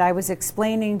 and I was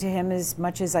explaining to him as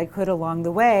much as I could along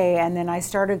the way, and then I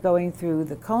started going through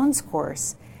the cones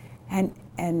course, and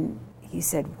he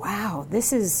said, "Wow,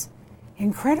 this is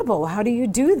incredible. How do you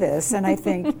do this?" And I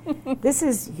think, this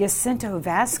is Jacinto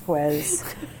Vasquez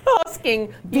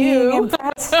asking being you.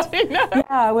 Impressed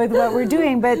with what we're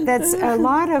doing. But that's a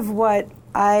lot of what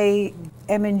I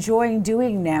am enjoying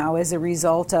doing now as a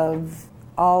result of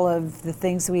all of the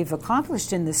things we've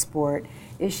accomplished in the sport,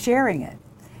 is sharing it.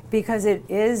 Because it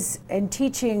is, and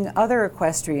teaching other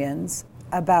equestrians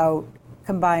about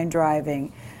combined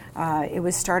driving. It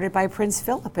was started by Prince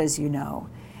Philip, as you know.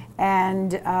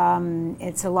 And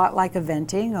it's a lot like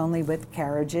eventing, only with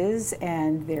carriages,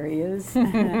 and there he is.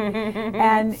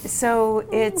 And so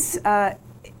it's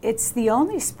the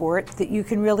only sport that you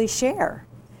can really share,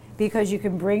 because you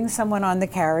can bring someone on the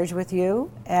carriage with you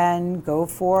and go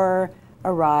for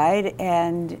a ride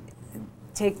and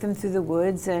take them through the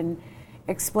woods and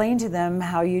explain to them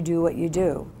how you do what you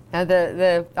do. Now,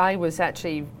 I was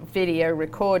actually video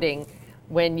recording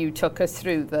when you took us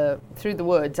through the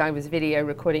woods. I was video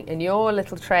recording, and your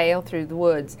little trail through the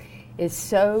woods is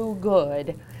so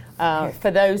good.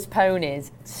 for those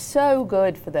ponies. So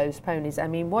good for those ponies. I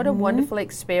mean, what a wonderful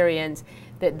experience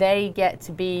that they get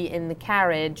to be in the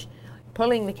carriage,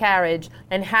 pulling the carriage,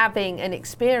 and having an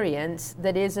experience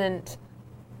that isn't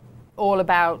all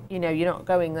about, you're not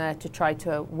going there to try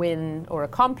to win or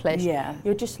accomplish. Yeah.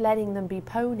 You're just letting them be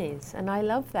ponies, and I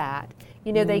love that.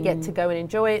 They get to go and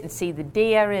enjoy it and see the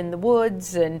deer in the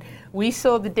woods, and we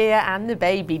saw the deer and the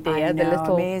baby deer, the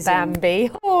little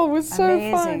Bambi. Oh, it was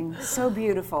so fun. So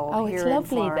beautiful. Oh, here it's in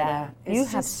lovely Florida. there. You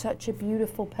have such a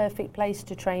beautiful, perfect place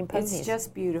to train ponies. It's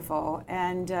just beautiful,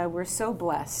 and we're so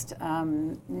blessed.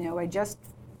 I just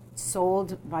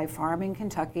sold my farm in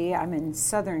Kentucky. I'm in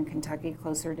southern Kentucky,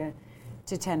 closer to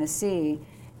Tennessee,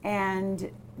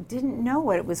 and didn't know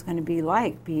what it was going to be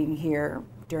like being here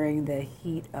during the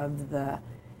heat of the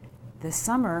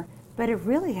summer, but it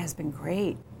really has been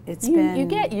great. You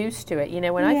get used to it.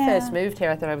 When I first moved here,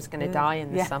 I thought I was going to die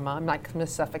in the summer. I'm like, going to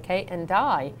suffocate and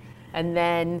die. And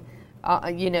then,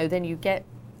 then you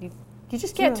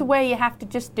just get to where you have to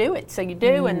just do it. So you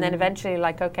do, and then eventually,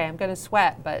 like, okay, I'm going to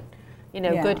sweat, but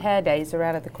good hair days are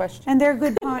out of the question. And they're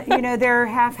good, they're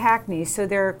half Hackney, so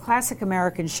they're classic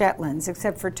American Shetlands,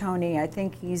 except for Tony. I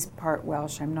think he's part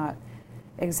Welsh. I'm not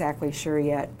exactly sure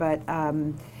yet, but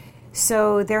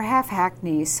so they're half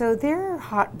Hackney, so they're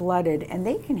hot-blooded, and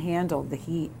they can handle the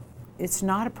heat. It's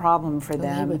not a problem for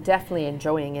them. They were definitely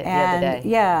enjoying it the other day.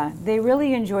 Yeah, they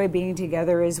really enjoy being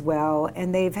together as well,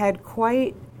 and they're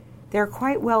quite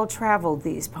well-traveled,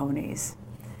 these ponies.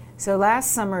 So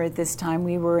last summer at this time,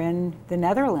 we were in the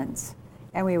Netherlands,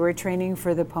 and we were training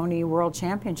for the Pony World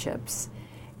Championships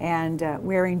and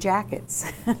wearing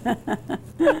jackets.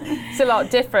 It's a lot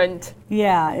different.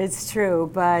 Yeah, it's true,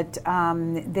 but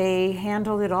they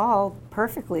handled it all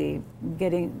perfectly,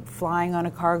 flying on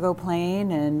a cargo plane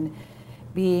and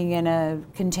being in a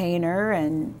container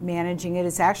and managing it.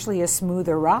 It's actually a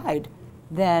smoother ride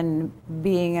than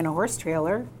being in a horse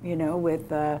trailer,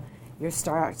 with your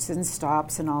starts and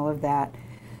stops and all of that.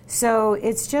 So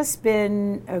it's just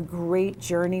been a great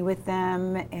journey with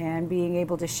them, and being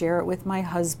able to share it with my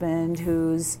husband,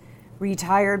 who's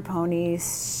retired pony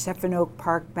Sheffin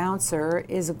Park bouncer,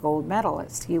 is a gold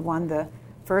medalist. He won the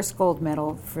first gold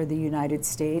medal for the United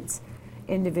States,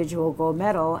 individual gold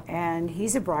medal, and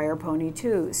he's a Breyer pony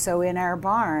too. So in our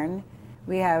barn,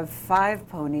 we have 5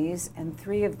 ponies, and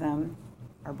 3 of them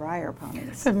are Breyer ponies.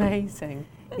 That's amazing.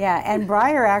 Yeah, and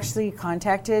Breyer actually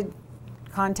contacted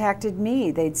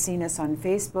me. They'd seen us on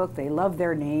Facebook. They love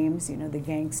their names, the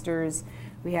gangsters.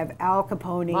 We have Al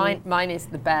Capone. Mine is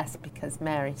the best because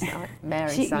Mary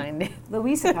signed it.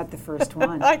 Louisa got the first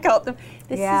one. I got them.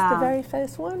 This is the very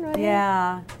first one, right?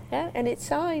 Yeah. Yeah, and it's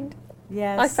signed.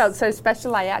 Yes. I felt so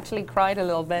special. I actually cried a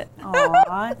little bit.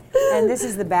 Aww. And this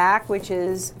is the back, which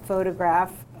is a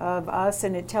photograph of us,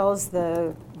 and it tells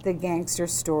the gangster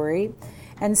story.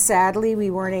 And sadly, we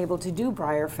weren't able to do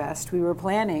Breyer Fest. We were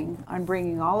planning on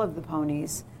bringing all of the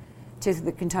ponies to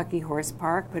the Kentucky Horse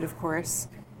Park, but of course,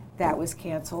 that was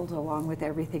canceled along with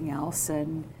everything else.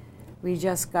 And we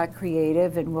just got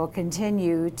creative, and we'll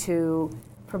continue to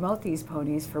promote these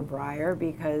ponies for Breyer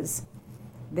because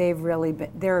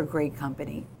they're a great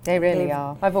company. They really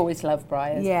are. I've always loved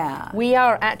Breyers. Yeah. We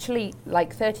are actually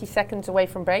like 30 seconds away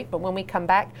from break, but when we come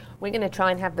back, we're going to try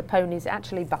and have the ponies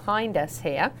actually behind us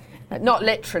here. Not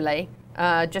literally,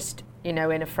 just, in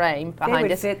a frame behind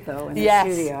us. They would fit, though, in the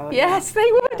studio. Yes, they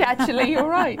would, actually. You're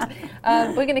right.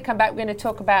 We're going to come back. We're going to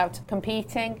talk about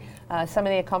competing, some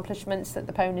of the accomplishments that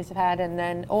the ponies have had, and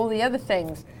then all the other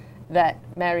things that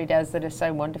Mary does that are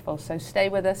so wonderful. So stay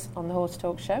with us on the Horse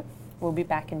Talk Show. We'll be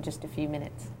back in just a few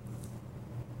minutes.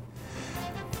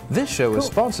 This show is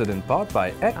sponsored in part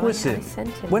by Equisin.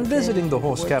 When visiting the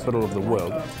horse capital of the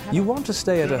world, you want to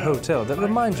stay at a hotel that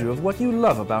reminds you of what you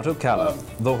love about Ocala,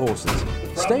 the horses.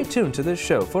 Stay tuned to this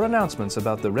show for announcements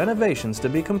about the renovations to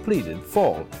be completed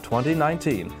fall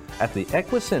 2019 at the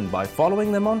Equisin by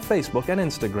following them on Facebook and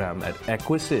Instagram at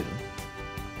Equisin.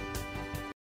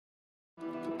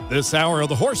 This hour of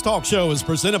the Horse Talk Show is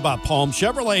presented by Palm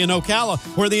Chevrolet in Ocala,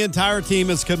 where the entire team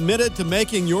is committed to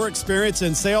making your experience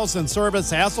in sales and service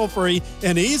hassle-free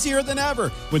and easier than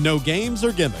ever with no games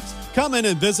or gimmicks. Come in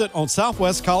and visit on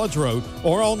Southwest College Road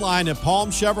or online at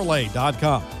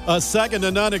palmchevrolet.com. A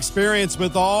second-to-none experience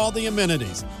with all the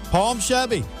amenities. Palm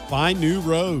Chevy. Find new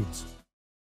roads.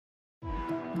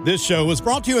 This show was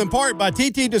brought to you in part by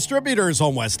TT Distributors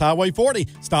on West Highway 40.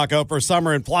 Stock up for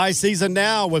summer and fly season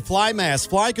now with fly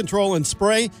mask, fly control and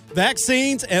spray,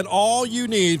 vaccines, and all you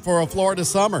need for a Florida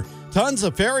summer. Tons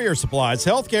of farrier supplies,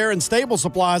 healthcare, and stable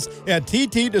supplies at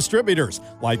TT Distributors.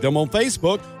 Like them on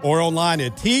Facebook or online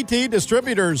at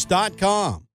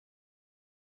ttdistributors.com.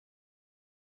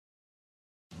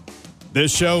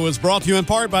 This show is brought to you in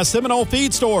part by Seminole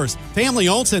Feed Stores, family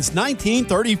owned since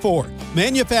 1934.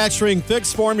 Manufacturing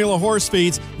fixed formula horse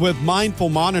feeds with mindful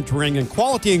monitoring and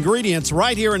quality ingredients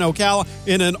right here in Ocala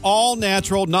in an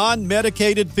all-natural,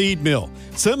 non-medicated feed mill.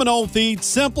 Seminole Feed,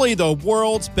 simply the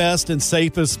world's best and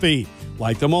safest feed.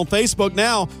 Like them on Facebook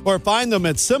now or find them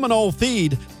at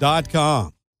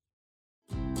SeminoleFeed.com.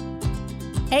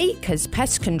 Acres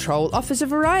Pest Control offers a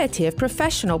variety of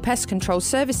professional pest control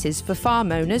services for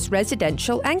farm owners,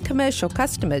 residential and commercial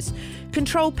customers.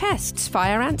 Control pests,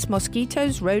 fire ants,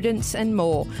 mosquitoes, rodents and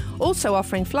more. Also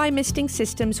offering fly misting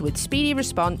systems with speedy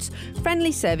response,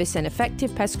 friendly service and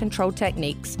effective pest control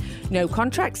techniques. No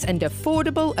contracts and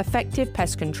affordable, effective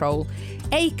pest control.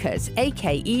 Acres,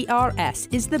 A-K-E-R-S,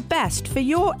 is the best for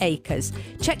your acres.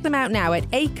 Check them out now at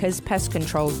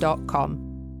acrespestcontrol.com.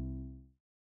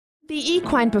 The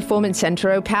Equine Performance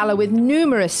Centre Ocala, with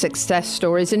numerous success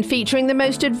stories and featuring the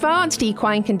most advanced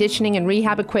equine conditioning and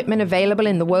rehab equipment available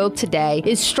in the world today,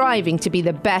 is striving to be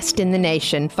the best in the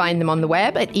nation. Find them on the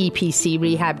web at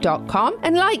epcrehab.com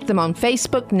and like them on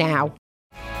Facebook now.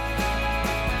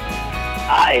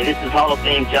 Hi, this is Hall of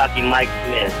Fame jockey Mike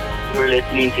Smith. You're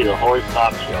listening to the Horse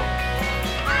Talk Show.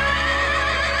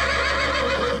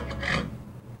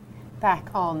 Back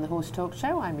on the Horse Talk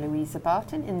Show, I'm Louisa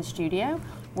Barton in the studio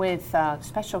with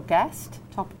special guest,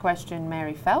 top equestrian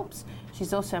Mary Phelps.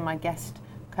 She's also my guest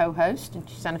co-host, and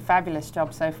she's done a fabulous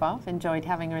job so far. I've enjoyed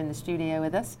having her in the studio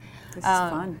with us. This is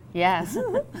fun. Yes.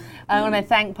 I want to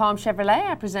thank Palm Chevrolet,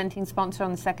 our presenting sponsor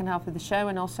on the second half of the show,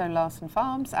 and also Larson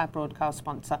Farms, our broadcast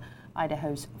sponsor,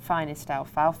 Idaho's finest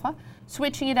alfalfa.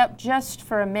 Switching it up just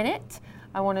for a minute,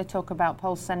 I want to talk about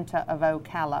Pulse Center of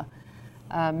Ocala.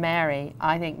 Mary,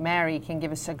 I think Mary can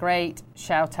give us a great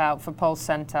shout out for Pulse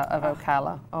Center of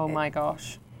Ocala. Oh my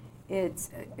gosh.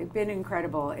 It's been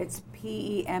incredible. It's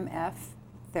PEMF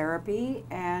therapy,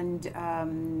 and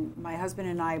my husband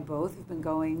and I both have been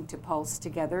going to Pulse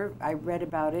together. I read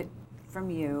about it from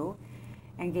you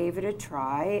and gave it a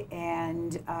try,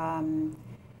 and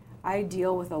I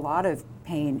deal with a lot of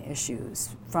pain issues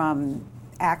from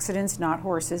accidents, not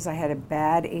horses. I had a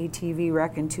bad ATV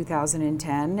wreck in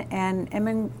 2010 and am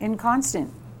in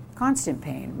constant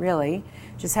pain, really.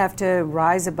 Just have to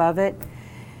rise above it.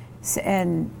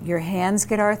 And your hands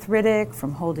get arthritic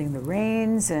from holding the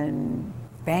reins and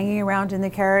banging around in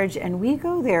the carriage. And we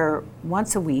go there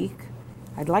once a week.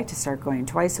 I'd like to start going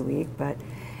twice a week,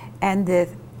 it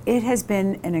has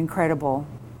been an incredible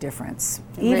difference.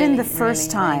 Even the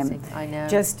first time, I know.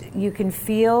 Just you can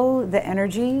feel the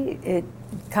energy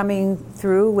coming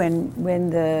through when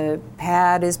the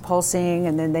pad is pulsing,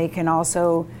 and then they can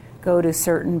also go to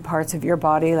certain parts of your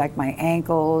body, like my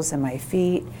ankles and my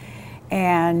feet.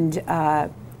 And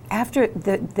after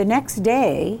the next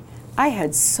day, I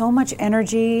had so much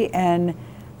energy, and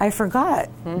I forgot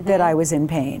that I was in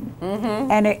pain.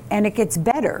 And it gets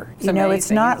better. It's amazing,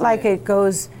 it's not like it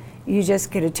goes. You just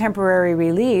get a temporary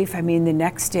relief. I mean, the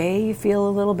next day you feel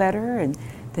a little better, and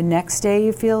the next day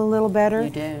you feel a little better. You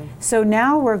do. So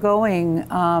now we're going,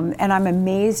 and I'm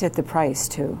amazed at the price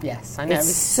too. Yes, I know.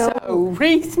 It's so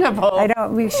reasonable.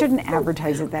 We shouldn't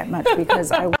advertise it that much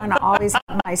because I want to always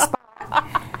have my spot.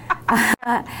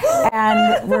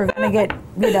 And we're going to get,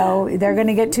 they're going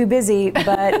to get too busy.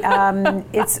 But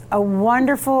it's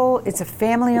a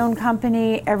family-owned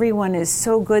company. Everyone is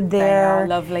so good there. They are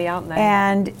lovely, aren't they?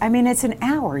 And I mean, it's an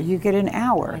hour. You get an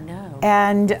hour. I know.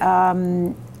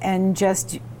 And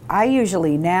just, I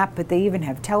usually nap, but they even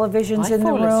have televisions in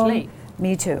the room. Asleep.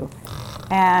 Me too.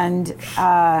 And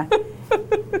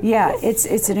yeah,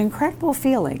 it's an incredible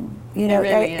feeling. It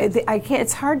really is.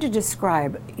 It's hard to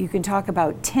describe. You can talk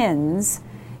about TINS.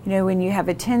 When you have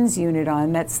a TINS unit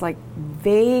on, that's like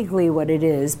vaguely what it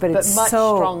is, but it's much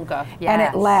so stronger. Yes. And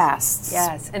it lasts.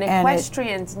 Yes, and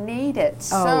equestrians need it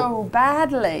so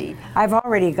badly. I've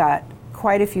already got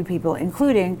quite a few people,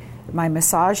 including my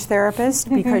massage therapist,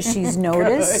 because she's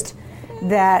noticed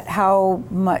that how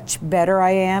much better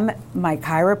I am. My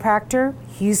chiropractor,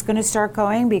 he's going to start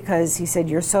going because he said,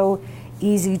 you're so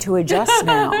easy to adjust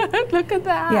now. Look at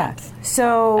that. Yeah.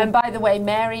 So. And by the way,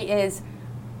 Mary is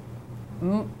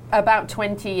about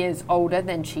 20 years older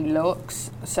than she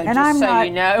looks. So and just I'm so not,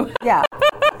 you know. Yeah.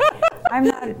 I'm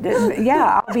not.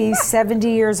 Yeah, I'll be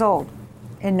 70 years old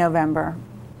in November.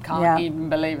 Can't even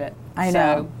believe it. I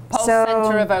know. Pulse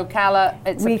Center of Ocala,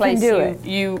 it's a place you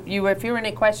if you're an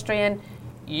equestrian,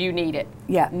 you need it.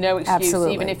 Yeah. No excuse.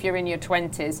 Absolutely. Even if you're in your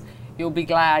 20s, you'll be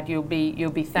glad, you'll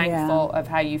be thankful of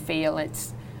how you feel.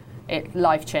 It's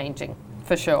life-changing,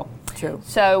 for sure. True.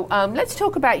 So let's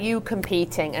talk about you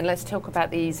competing, and let's talk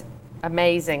about these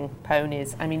amazing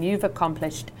ponies. I mean, you've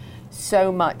accomplished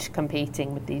so much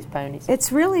competing with these ponies.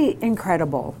 It's really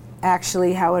incredible,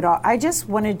 actually, how it all. I just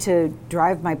wanted to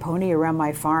drive my pony around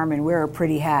my farm and wear a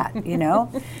pretty hat, you know?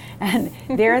 And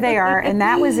there they are. And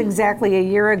that was exactly a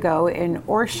year ago in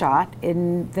Oorschot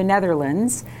in the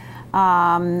Netherlands.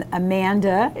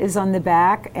 Amanda is on the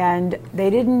back, and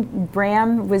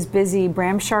Bram was busy.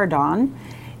 Bram Chardon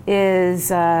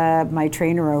is my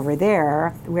trainer over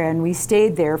there, when we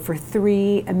stayed there for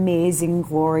 3 amazing,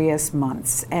 glorious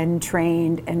months and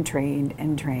trained and trained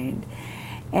and trained.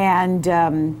 And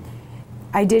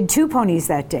I did 2 ponies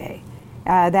that day.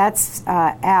 That's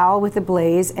Al with the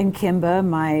Blaze and Kimba,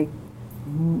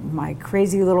 my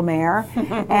crazy little mare.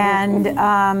 And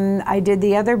I did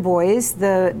the other boys,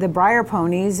 the Briar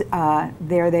ponies.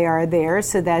 There they are there.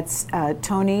 So that's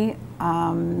Tony,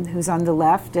 who's on the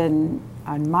left and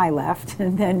on my left,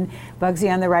 and then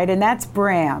Bugsy on the right, and that's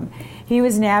Bram. He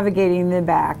was navigating the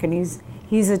back, and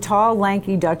he's a tall,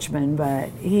 lanky Dutchman, but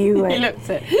he looks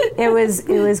it. It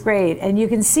was great, and you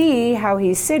can see how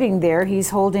he's sitting there.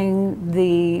 He's holding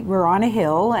we're on a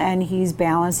hill, and he's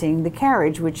balancing the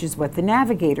carriage, which is what the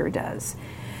navigator does.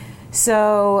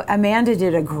 So Amanda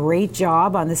did a great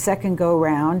job on the second go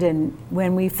round, and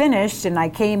when we finished, and I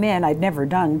came in, I'd never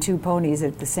done 2 ponies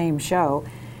at the same show.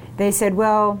 They said,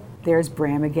 "Well, there's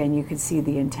Bram again." You could see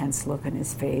the intense look on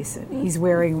his face. And he's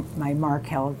wearing my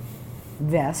Markel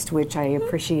vest, which I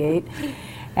appreciate.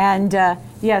 And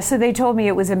so they told me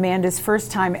it was Amanda's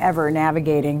first time ever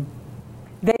navigating.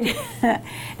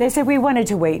 They said, "We wanted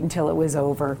to wait until it was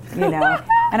over, you know."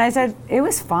 And I said, "It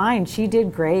was fine. She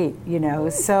did great, you know."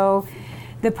 So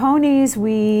the ponies,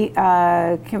 we've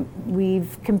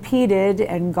competed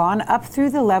and gone up through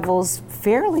the levels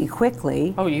fairly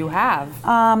quickly. Oh, you have?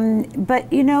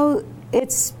 But, you know,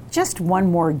 it's just one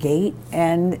more gate,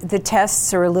 and the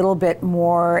tests are a little bit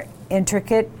more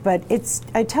intricate, but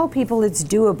I tell people it's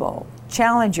doable.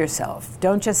 Challenge yourself.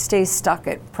 Don't just stay stuck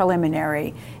at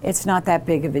preliminary. It's not that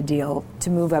big of a deal to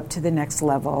move up to the next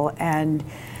level. And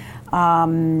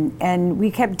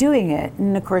we kept doing it.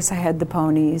 And of course I had the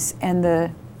ponies and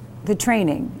the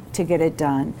training to get it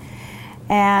done.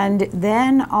 And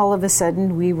then all of a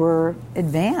sudden we were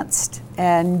advanced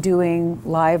and doing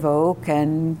Live Oak,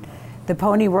 and the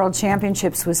Pony World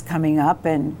Championships was coming up,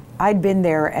 and I'd been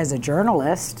there as a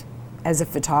journalist, as a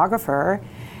photographer,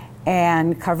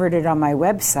 and covered it on my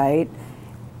website,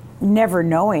 never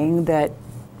knowing that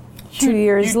 2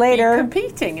 years later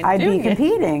I'd be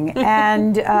competing.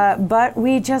 And but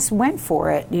we just went for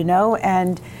it, you know,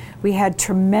 and we had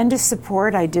tremendous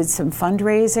support. I did some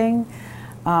fundraising.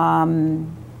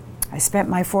 I spent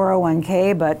my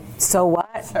 401k, but so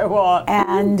what? So what?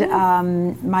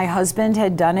 And my husband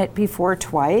had done it before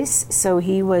twice, so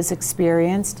he was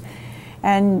experienced.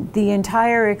 And the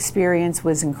entire experience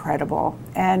was incredible.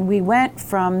 And we went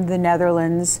from the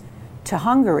Netherlands to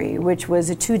Hungary, which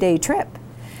was a 2-day trip.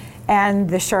 And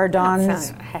the Chardons... That's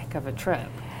a heck of a trip.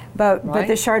 But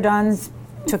the Chardons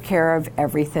took care of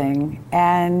everything.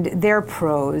 And they're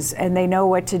pros, and they know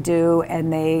what to do,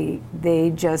 and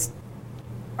they just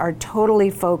are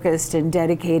totally focused and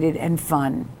dedicated and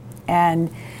fun. And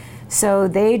so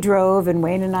they drove, and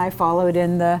Wayne and I followed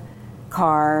in the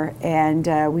car, and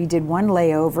we did one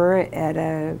layover at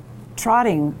a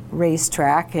trotting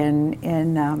racetrack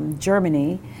in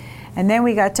Germany, and then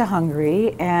we got to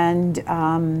Hungary, and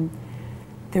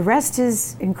the rest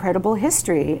is incredible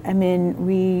history. I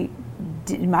mean,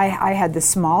 I had the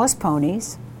smallest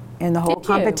ponies in the whole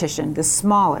competition, the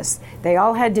smallest. They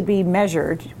all had to be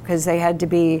measured because we had to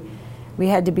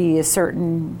be a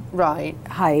certain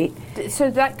height. So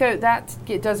that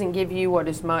doesn't give you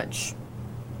as much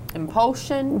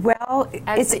impulsion? Well,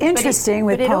 it's interesting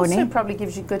with pony. But it also probably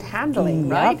gives you good handling,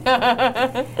 right?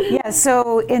 Yeah,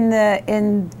 so in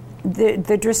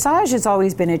the dressage has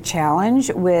always been a challenge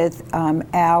with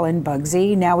Al and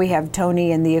Bugsy. Now we have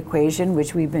Tony in the equation,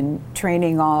 which we've been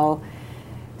training all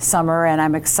summer, and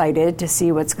I'm excited to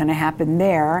see what's going to happen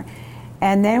there.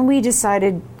 And then we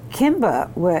decided Kimba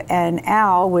and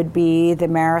Al would be the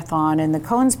marathon and the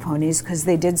cones ponies because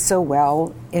they did so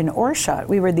well in Oorschot.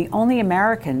 We were the only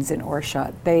Americans in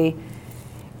Oorschot.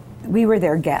 We were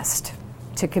their guest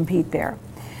to compete there.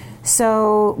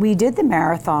 So we did the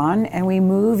marathon, and we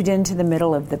moved into the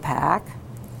middle of the pack,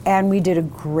 and we did a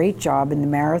great job in the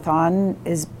marathon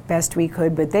as best we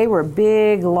could, but they were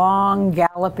big, long,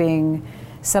 galloping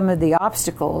some of the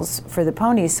obstacles for the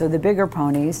ponies, so the bigger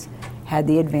ponies had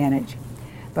the advantage.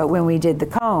 But when we did the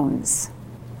cones,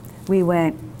 we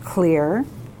went clear.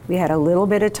 We had a little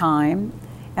bit of time,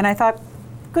 and I thought,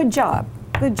 good job.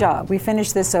 We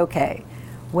finished this okay.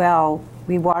 Well,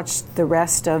 we watched the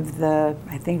rest of I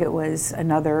think it was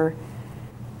another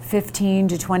 15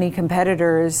 to 20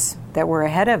 competitors that were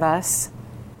ahead of us,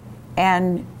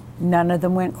 and none of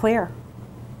them went clear.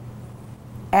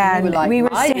 And we were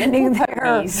standing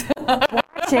there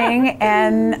watching,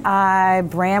 and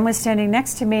Bram was standing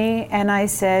next to me, and I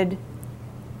said,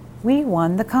 we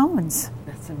won the cones.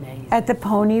 That's amazing. At the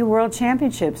Pony World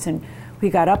Championships. And we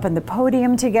got up on the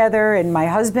podium together, and my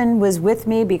husband was with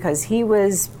me because he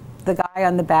was the guy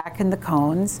on the back in the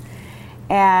cones.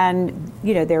 And,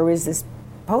 you know, there was this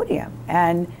podium.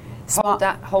 And hold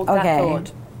that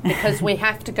thought, because we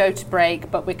have to go to break,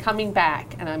 but we're coming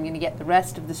back, and I'm going to get the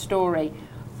rest of the story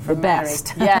from the Mary.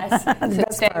 best. Yes, so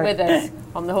stay with us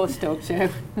on the Horse Talk Show.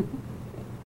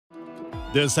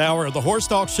 This hour of the Horse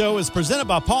Talk Show is presented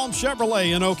by Palm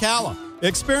Chevrolet in Ocala.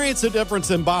 Experience the difference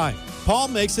in buying.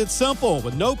 Palm makes it simple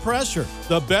with no pressure,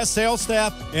 the best sales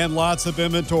staff, and lots of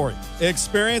inventory.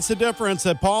 Experience the difference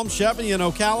at Palm Chevy in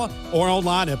Ocala or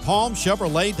online at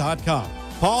palmchevrolet.com.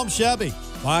 Palm Chevy,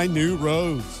 find new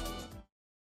roads.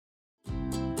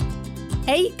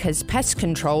 Acres Pest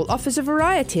Control offers a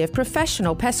variety of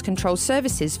professional pest control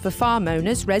services for farm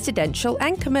owners, residential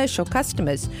and commercial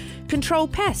customers. Control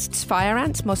pests, fire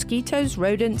ants, mosquitoes,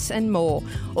 rodents and more.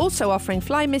 Also offering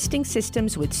fly misting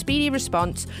systems with speedy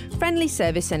response, friendly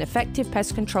service and effective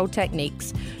pest control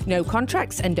techniques. No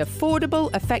contracts and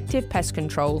affordable, effective pest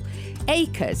control.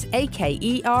 Acres,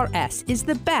 A-K-E-R-S, is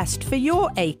the best for your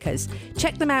acres.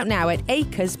 Check them out now at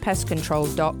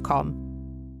acrespestcontrol.com.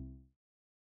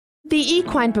 The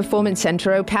Equine Performance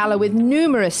Centre Ocala, with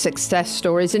numerous success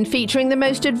stories and featuring the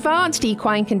most advanced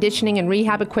equine conditioning and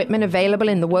rehab equipment available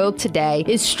in the world today,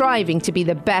 is striving to be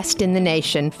the best in the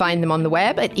nation. Find them on the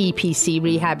web at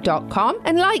epcrehab.com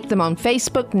and like them on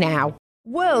Facebook now.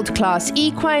 World-class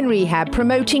equine rehab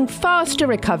promoting faster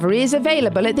recovery is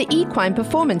available at the Equine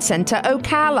Performance Centre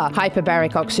Ocala.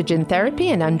 Hyperbaric oxygen therapy,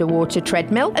 an underwater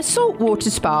treadmill, a saltwater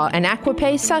spa, an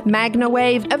aquapacer,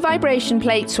 MagnaWave, a vibration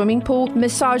plate, swimming pool,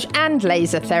 massage and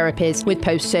laser therapies. With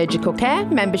post-surgical care,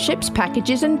 memberships,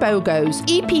 packages and BOGOs,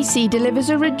 EPC delivers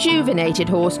a rejuvenated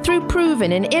horse through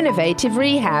proven and innovative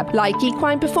rehab. Like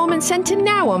Equine Performance Centre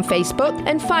now on Facebook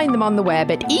and find them on the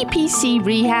web at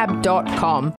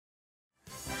epcrehab.com.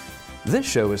 This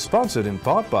show is sponsored in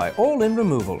part by All In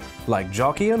Removal. Like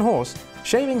jockey and horse,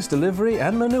 shavings delivery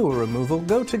and manure removal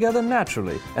go together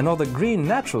naturally and are the green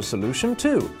natural solution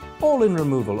too. All In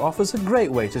Removal offers a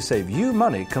great way to save you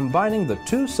money combining the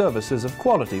two services of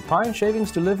quality pine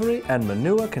shavings delivery and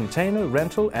manure container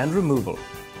rental and removal.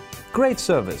 Great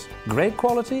service, great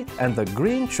quality, and the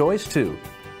green choice too.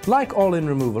 Like All In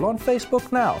Removal on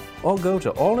Facebook now or go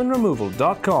to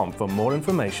allinremoval.com for more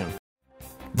information.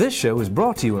 This show is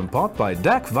brought to you in part by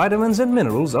DAC Vitamins and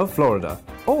Minerals of Florida.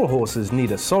 All horses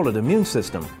need a solid immune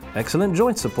system, excellent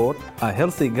joint support, a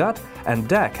healthy gut, and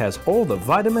DAC has all the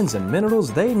vitamins and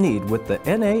minerals they need with the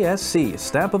NASC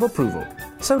stamp of approval.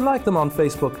 So like them on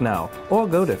Facebook now or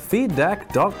go to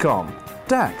feeddac.com.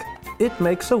 DAC, it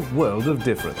makes a world of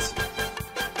difference.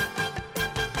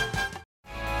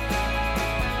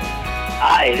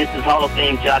 Hi, this is Hall of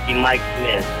Fame jockey Mike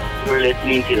Smith. You're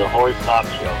listening to the Horse Talk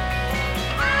Show.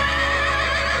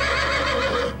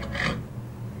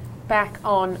 Back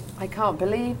on, I can't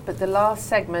believe, but the last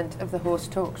segment of the Horse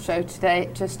Talk Show today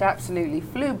just absolutely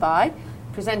flew by.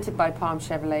 Presented by Palm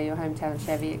Chevrolet, your hometown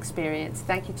Chevy experience.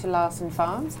 Thank you to Larson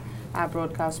Farms, our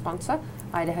broadcast sponsor,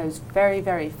 Idaho's very,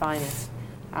 very finest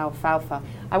alfalfa.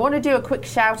 I want to do a quick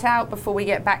shout out before we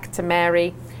get back to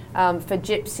Mary for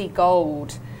Gypsy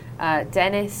Gold.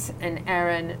 Dennis and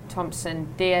Erin Thompson,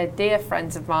 dear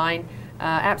friends of mine,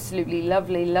 absolutely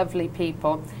lovely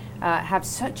people. Have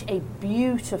such a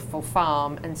beautiful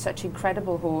farm and such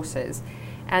incredible horses,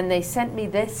 and they sent me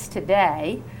this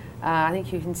today. I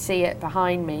think you can see it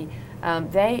behind me.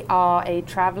 They are a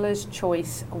Traveler's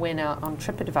Choice winner on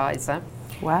TripAdvisor.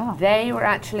 Wow. They were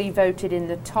actually voted in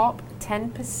the top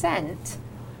 10%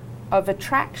 of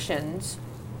attractions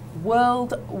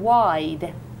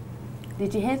worldwide.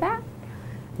 Did you hear that?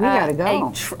 We gotta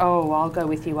go. I'll go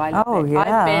with you. I love it.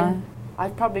 Yeah.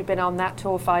 I've probably been on that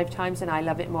tour 5 times, and I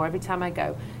love it more every time I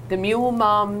go. The mule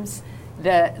mums,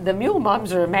 the mule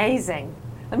mums are amazing.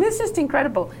 I mean, it's just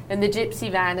incredible. And the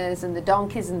gypsy vanners and the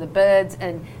donkeys and the birds,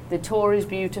 and the tour is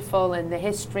beautiful, and the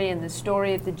history and the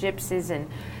story of the gypsies, and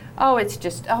it's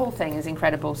just, the whole thing is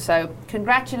incredible. So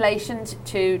congratulations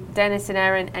to Dennis and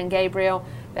Erin and Gabriel,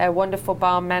 their wonderful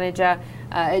barn manager.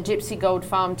 A Gypsy Gold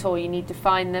Farm Tour, you need to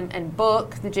find them and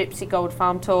book the Gypsy Gold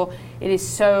Farm Tour. It is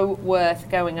so worth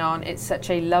going on. It's such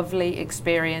a lovely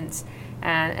experience.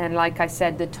 And like I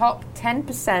said, the top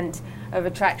 10% of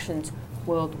attractions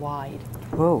worldwide.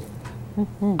 Whoa.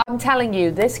 I'm telling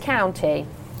you, this county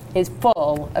is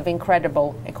full of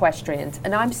incredible equestrians.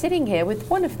 And I'm sitting here with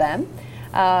one of them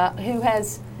who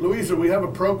has... Louisa, we have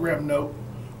a program note.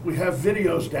 We have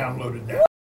videos downloaded now.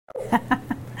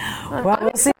 Well,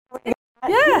 we'll see.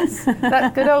 Yes,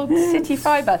 that good old city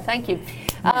fibre. Thank you.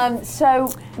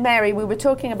 So, Mary, we were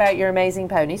talking about your amazing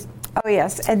ponies. Oh,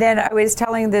 yes. And then I was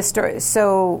telling this story.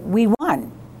 So we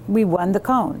won. We won the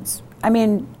cones. I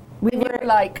mean, we were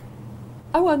like,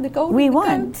 I won the gold. We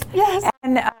won. Cones. Yes.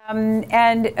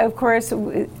 And of course,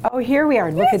 here we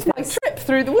are. Look at my this. trip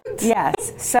through the woods.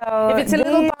 Yes. So if it's a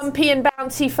little bumpy and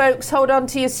bouncy, folks, hold on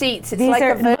to your seats. It's like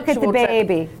a virtual look at the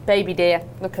baby. Trip. Baby dear,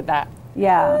 look at that.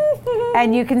 Yeah.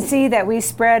 And you can see that we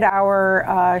spread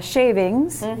our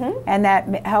shavings, and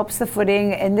that helps the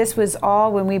footing. And this was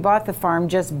all, when we bought the farm,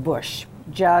 just bush.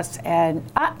 Here she goes.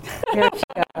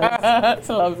 That's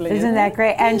lovely. Isn't that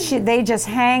great? And they just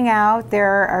hang out.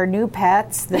 They're our new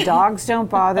pets. The dogs don't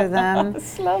bother them.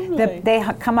 That's lovely. They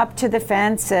come up to the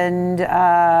fence, and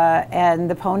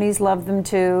the ponies love them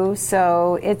too.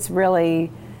 So it's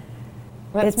really...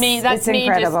 That's me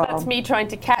incredible. That's me trying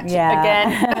to catch it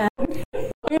again.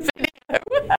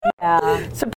 Yeah.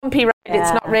 It's a bumpy ride. Yeah.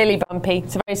 It's not really bumpy.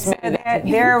 It's very smooth. So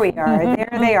there we are. There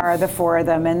they are, the four of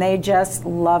them, and they just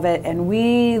love it, and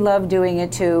we love doing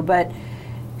it too. But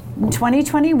in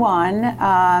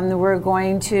 2021, we're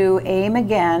going to aim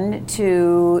again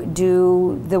to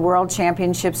do the World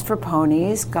Championships for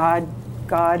ponies. God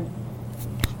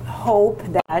hope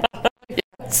that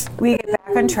we get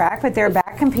back on track, but they're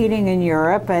back competing in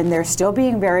Europe, and they're still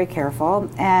being very careful,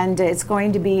 and it's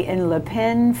going to be in Le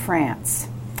Pen, France.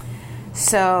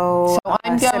 So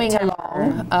I'm going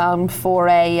along for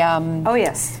a... oh,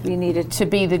 yes, we needed to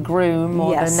be the groom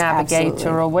or the navigator,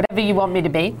 absolutely. Or whatever you want me to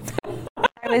be.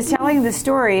 I was telling the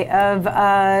story of,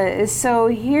 so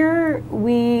here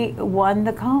we won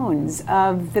the cones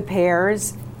of the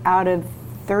pairs out of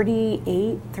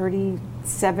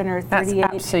 37 or 38. That's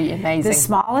absolutely amazing. The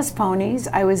smallest ponies.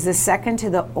 I was the second to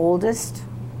the oldest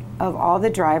of all the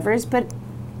drivers, but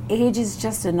age is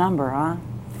just a number, huh?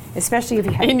 Especially if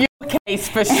you have... In your case,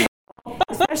 for sure.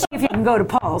 Especially if you can go to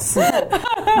Pulse.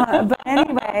 But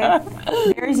anyway,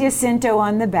 there's Jacinto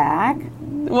on the back.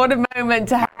 What a moment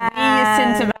to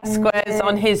have Jacinto Vasquez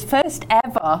on his first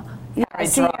ever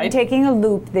carriage ride. I'm taking a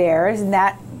loop there, and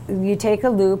that you take a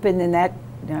loop, and then that...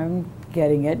 I'm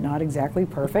getting it, not exactly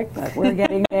perfect, but we're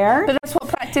getting there. But that's what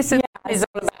practice is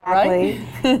all about, right?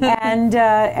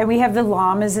 And we have the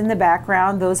llamas in the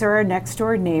background. Those are our next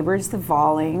door neighbors, the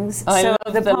Vollings. I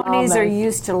love the ponies llamas. are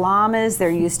used to llamas. They're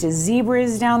used to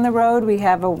zebras down the road. We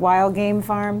have a wild game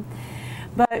farm.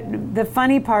 But the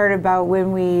funny part about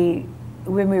when we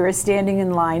were standing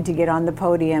in line to get on the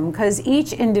podium, because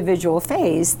each individual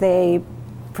phase,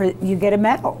 you get a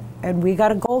medal, and we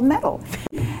got a gold medal.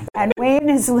 And Wayne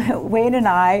and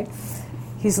I,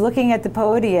 he's looking at the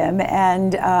podium,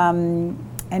 and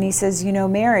he says, you know,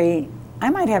 Mary, I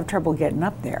might have trouble getting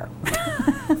up there.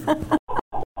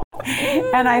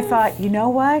 And I thought, you know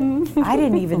what? I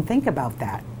didn't even think about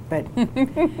that. But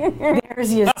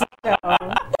there's Jacinto.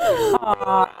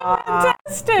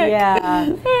 Fantastic.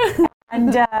 Yeah.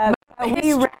 And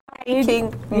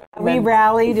we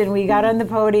rallied and we got on the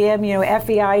podium. You know,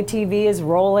 FEI TV is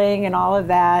rolling and all of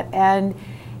that. And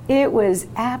it was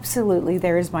absolutely,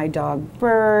 there's my dog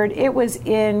Bird. It was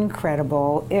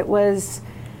incredible. It was,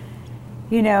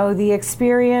 you know, the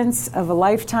experience of a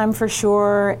lifetime for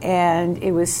sure. And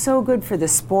it was so good for the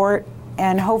sport.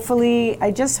 And hopefully,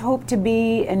 I just hope to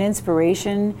be an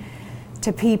inspiration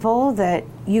to people that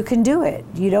you can do it.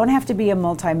 You don't have to be a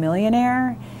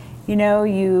multimillionaire. You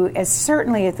know,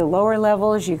 certainly at the lower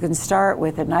levels, you can start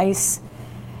with a nice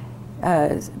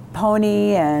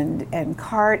pony and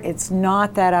cart. It's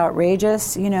not that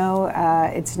outrageous, you know.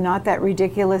 It's not that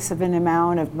ridiculous of an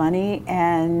amount of money.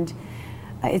 And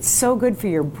it's so good for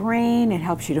your brain. It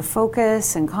helps you to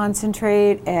focus and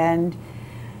concentrate. And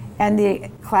the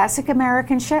classic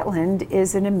American Shetland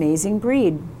is an amazing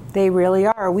breed. They really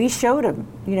are. We showed them.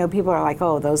 You know, people are like,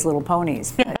 oh, those little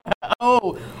ponies.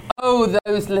 oh,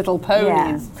 those little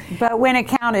ponies. Yeah. But when it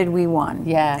counted, we won.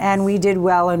 Yeah. And we did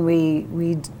well, and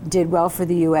we did well for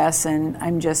the U.S., and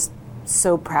I'm just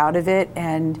so proud of it,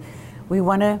 and we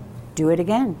want to do it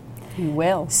again. You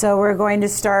will. So we're going to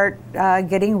start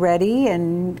getting ready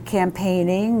and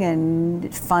campaigning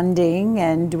and funding,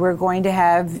 and we're going to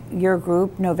have your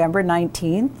group November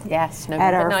 19th. Yes, at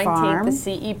November our 19th. farm. The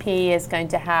CEP is going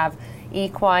to have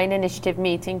Equine Initiative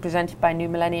meeting presented by New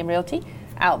Millennium Realty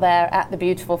out there at the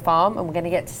beautiful farm, and we're going to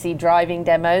get to see driving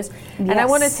demos. Yes. And I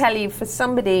want to tell you, for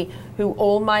somebody who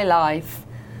all my life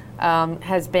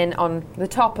has been on the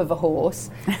top of a horse,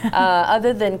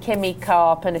 other than Kimmy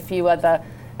Carp and a few other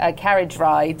carriage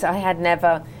rides. I had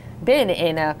never been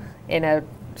in a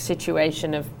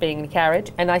situation of being in a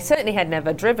carriage, and I certainly had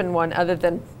never driven one, other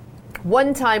than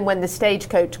one time when the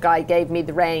stagecoach guy gave me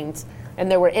the reins and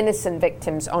there were innocent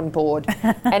victims on board.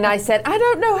 And I said, I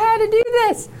don't know how to do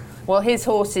this. Well, his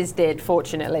horses did,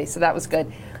 fortunately, so that was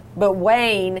good. But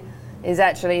Wayne is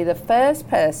actually the first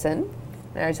person,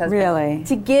 Mary's husband,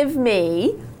 to give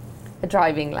me a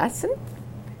driving lesson.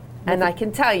 And I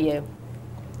can tell you,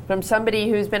 from somebody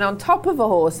who's been on top of a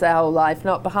horse their whole life,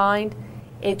 not behind,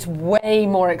 it's way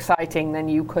more exciting than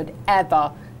you could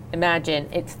ever imagine.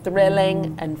 It's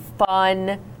thrilling and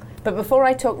fun. But before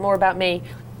I talk more about me,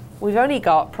 we've only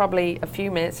got probably a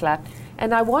few minutes left,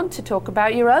 and I want to talk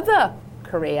about your other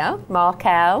career,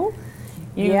 Markel.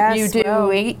 You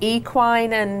do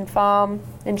equine and farm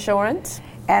insurance.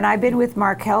 And I've been with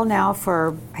Markel now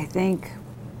for, I think,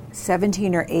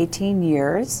 17 or 18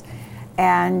 years,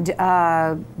 and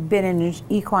been an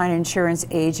equine insurance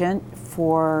agent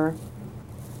for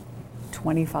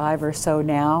 25 or so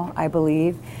now, I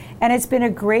believe. And it's been a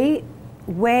great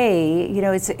way, you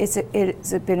know, it's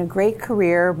been a great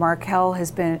career. Markel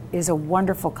is a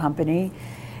wonderful company,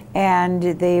 and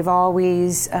they've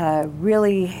always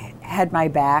really had my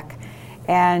back,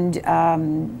 and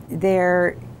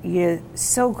they're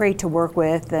so great to work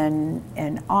with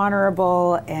and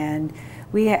honorable, and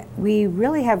we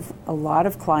really have a lot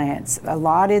of clients, a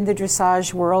lot in the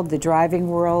dressage world, the driving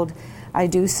world. I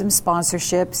do some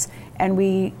sponsorships, and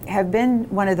we have been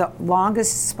one of the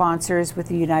longest sponsors with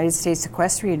the United States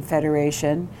Equestrian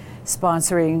Federation,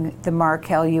 sponsoring the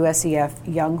Markel USEF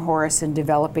Young Horse and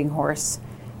Developing Horse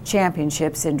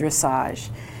Championships in dressage.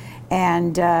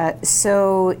 And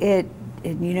so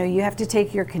you have to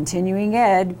take your continuing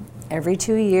ed every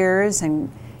 2 years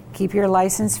and keep your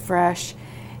license fresh.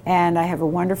 And I have a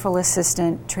wonderful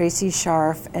assistant, Tracy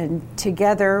Scharf, and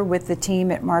together with the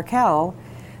team at Markel,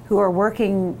 who are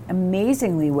working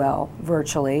amazingly well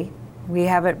virtually. We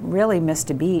haven't really missed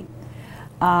a beat.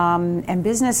 And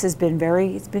business has been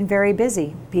very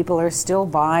busy. People are still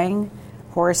buying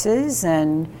horses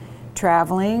and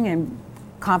traveling, and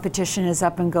competition is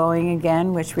up and going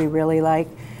again, which we really like.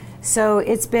 So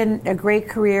it's been a great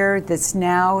career that's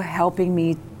now helping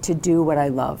me to do what I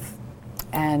love.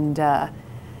 And,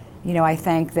 I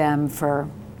thank them for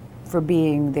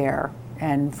being there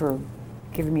and for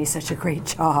giving me such a great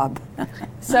job.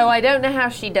 So I don't know how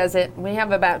she does it. We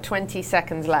have about 20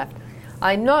 seconds left.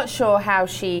 I'm not sure how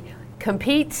she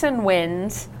competes and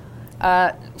wins,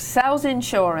 sells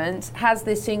insurance, has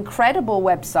this incredible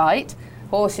website,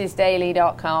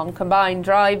 horsesdaily.com, combined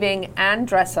driving and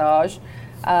dressage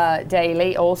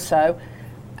daily also,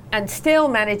 and still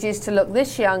manages to look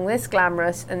this young, this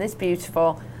glamorous, and this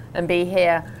beautiful, and be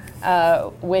here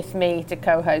with me to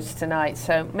co-host tonight.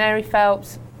 So Mary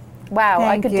Phelps, wow,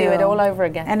 Thank I could you. do it all over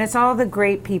again. And it's all the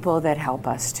great people that help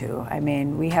us too. I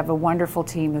mean, we have a wonderful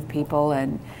team of people,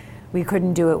 and we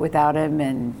couldn't do it without them,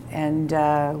 and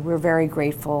we're very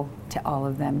grateful to all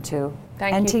of them too.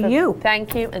 Thank you.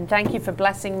 Thank you, and thank you for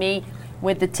blessing me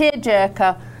with the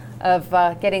tearjerker of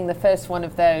getting the first one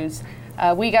of those.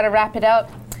 We got to wrap it up.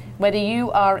 Whether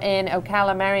you are in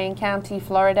Ocala, Marion County,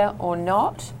 Florida, or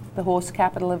not, the horse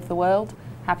capital of the world,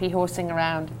 happy horsing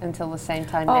around until the same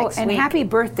time next week. Oh, and happy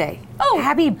birthday. Oh,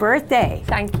 happy birthday.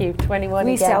 Thank you, 21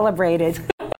 we again. Celebrated.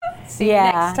 See you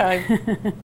next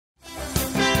time.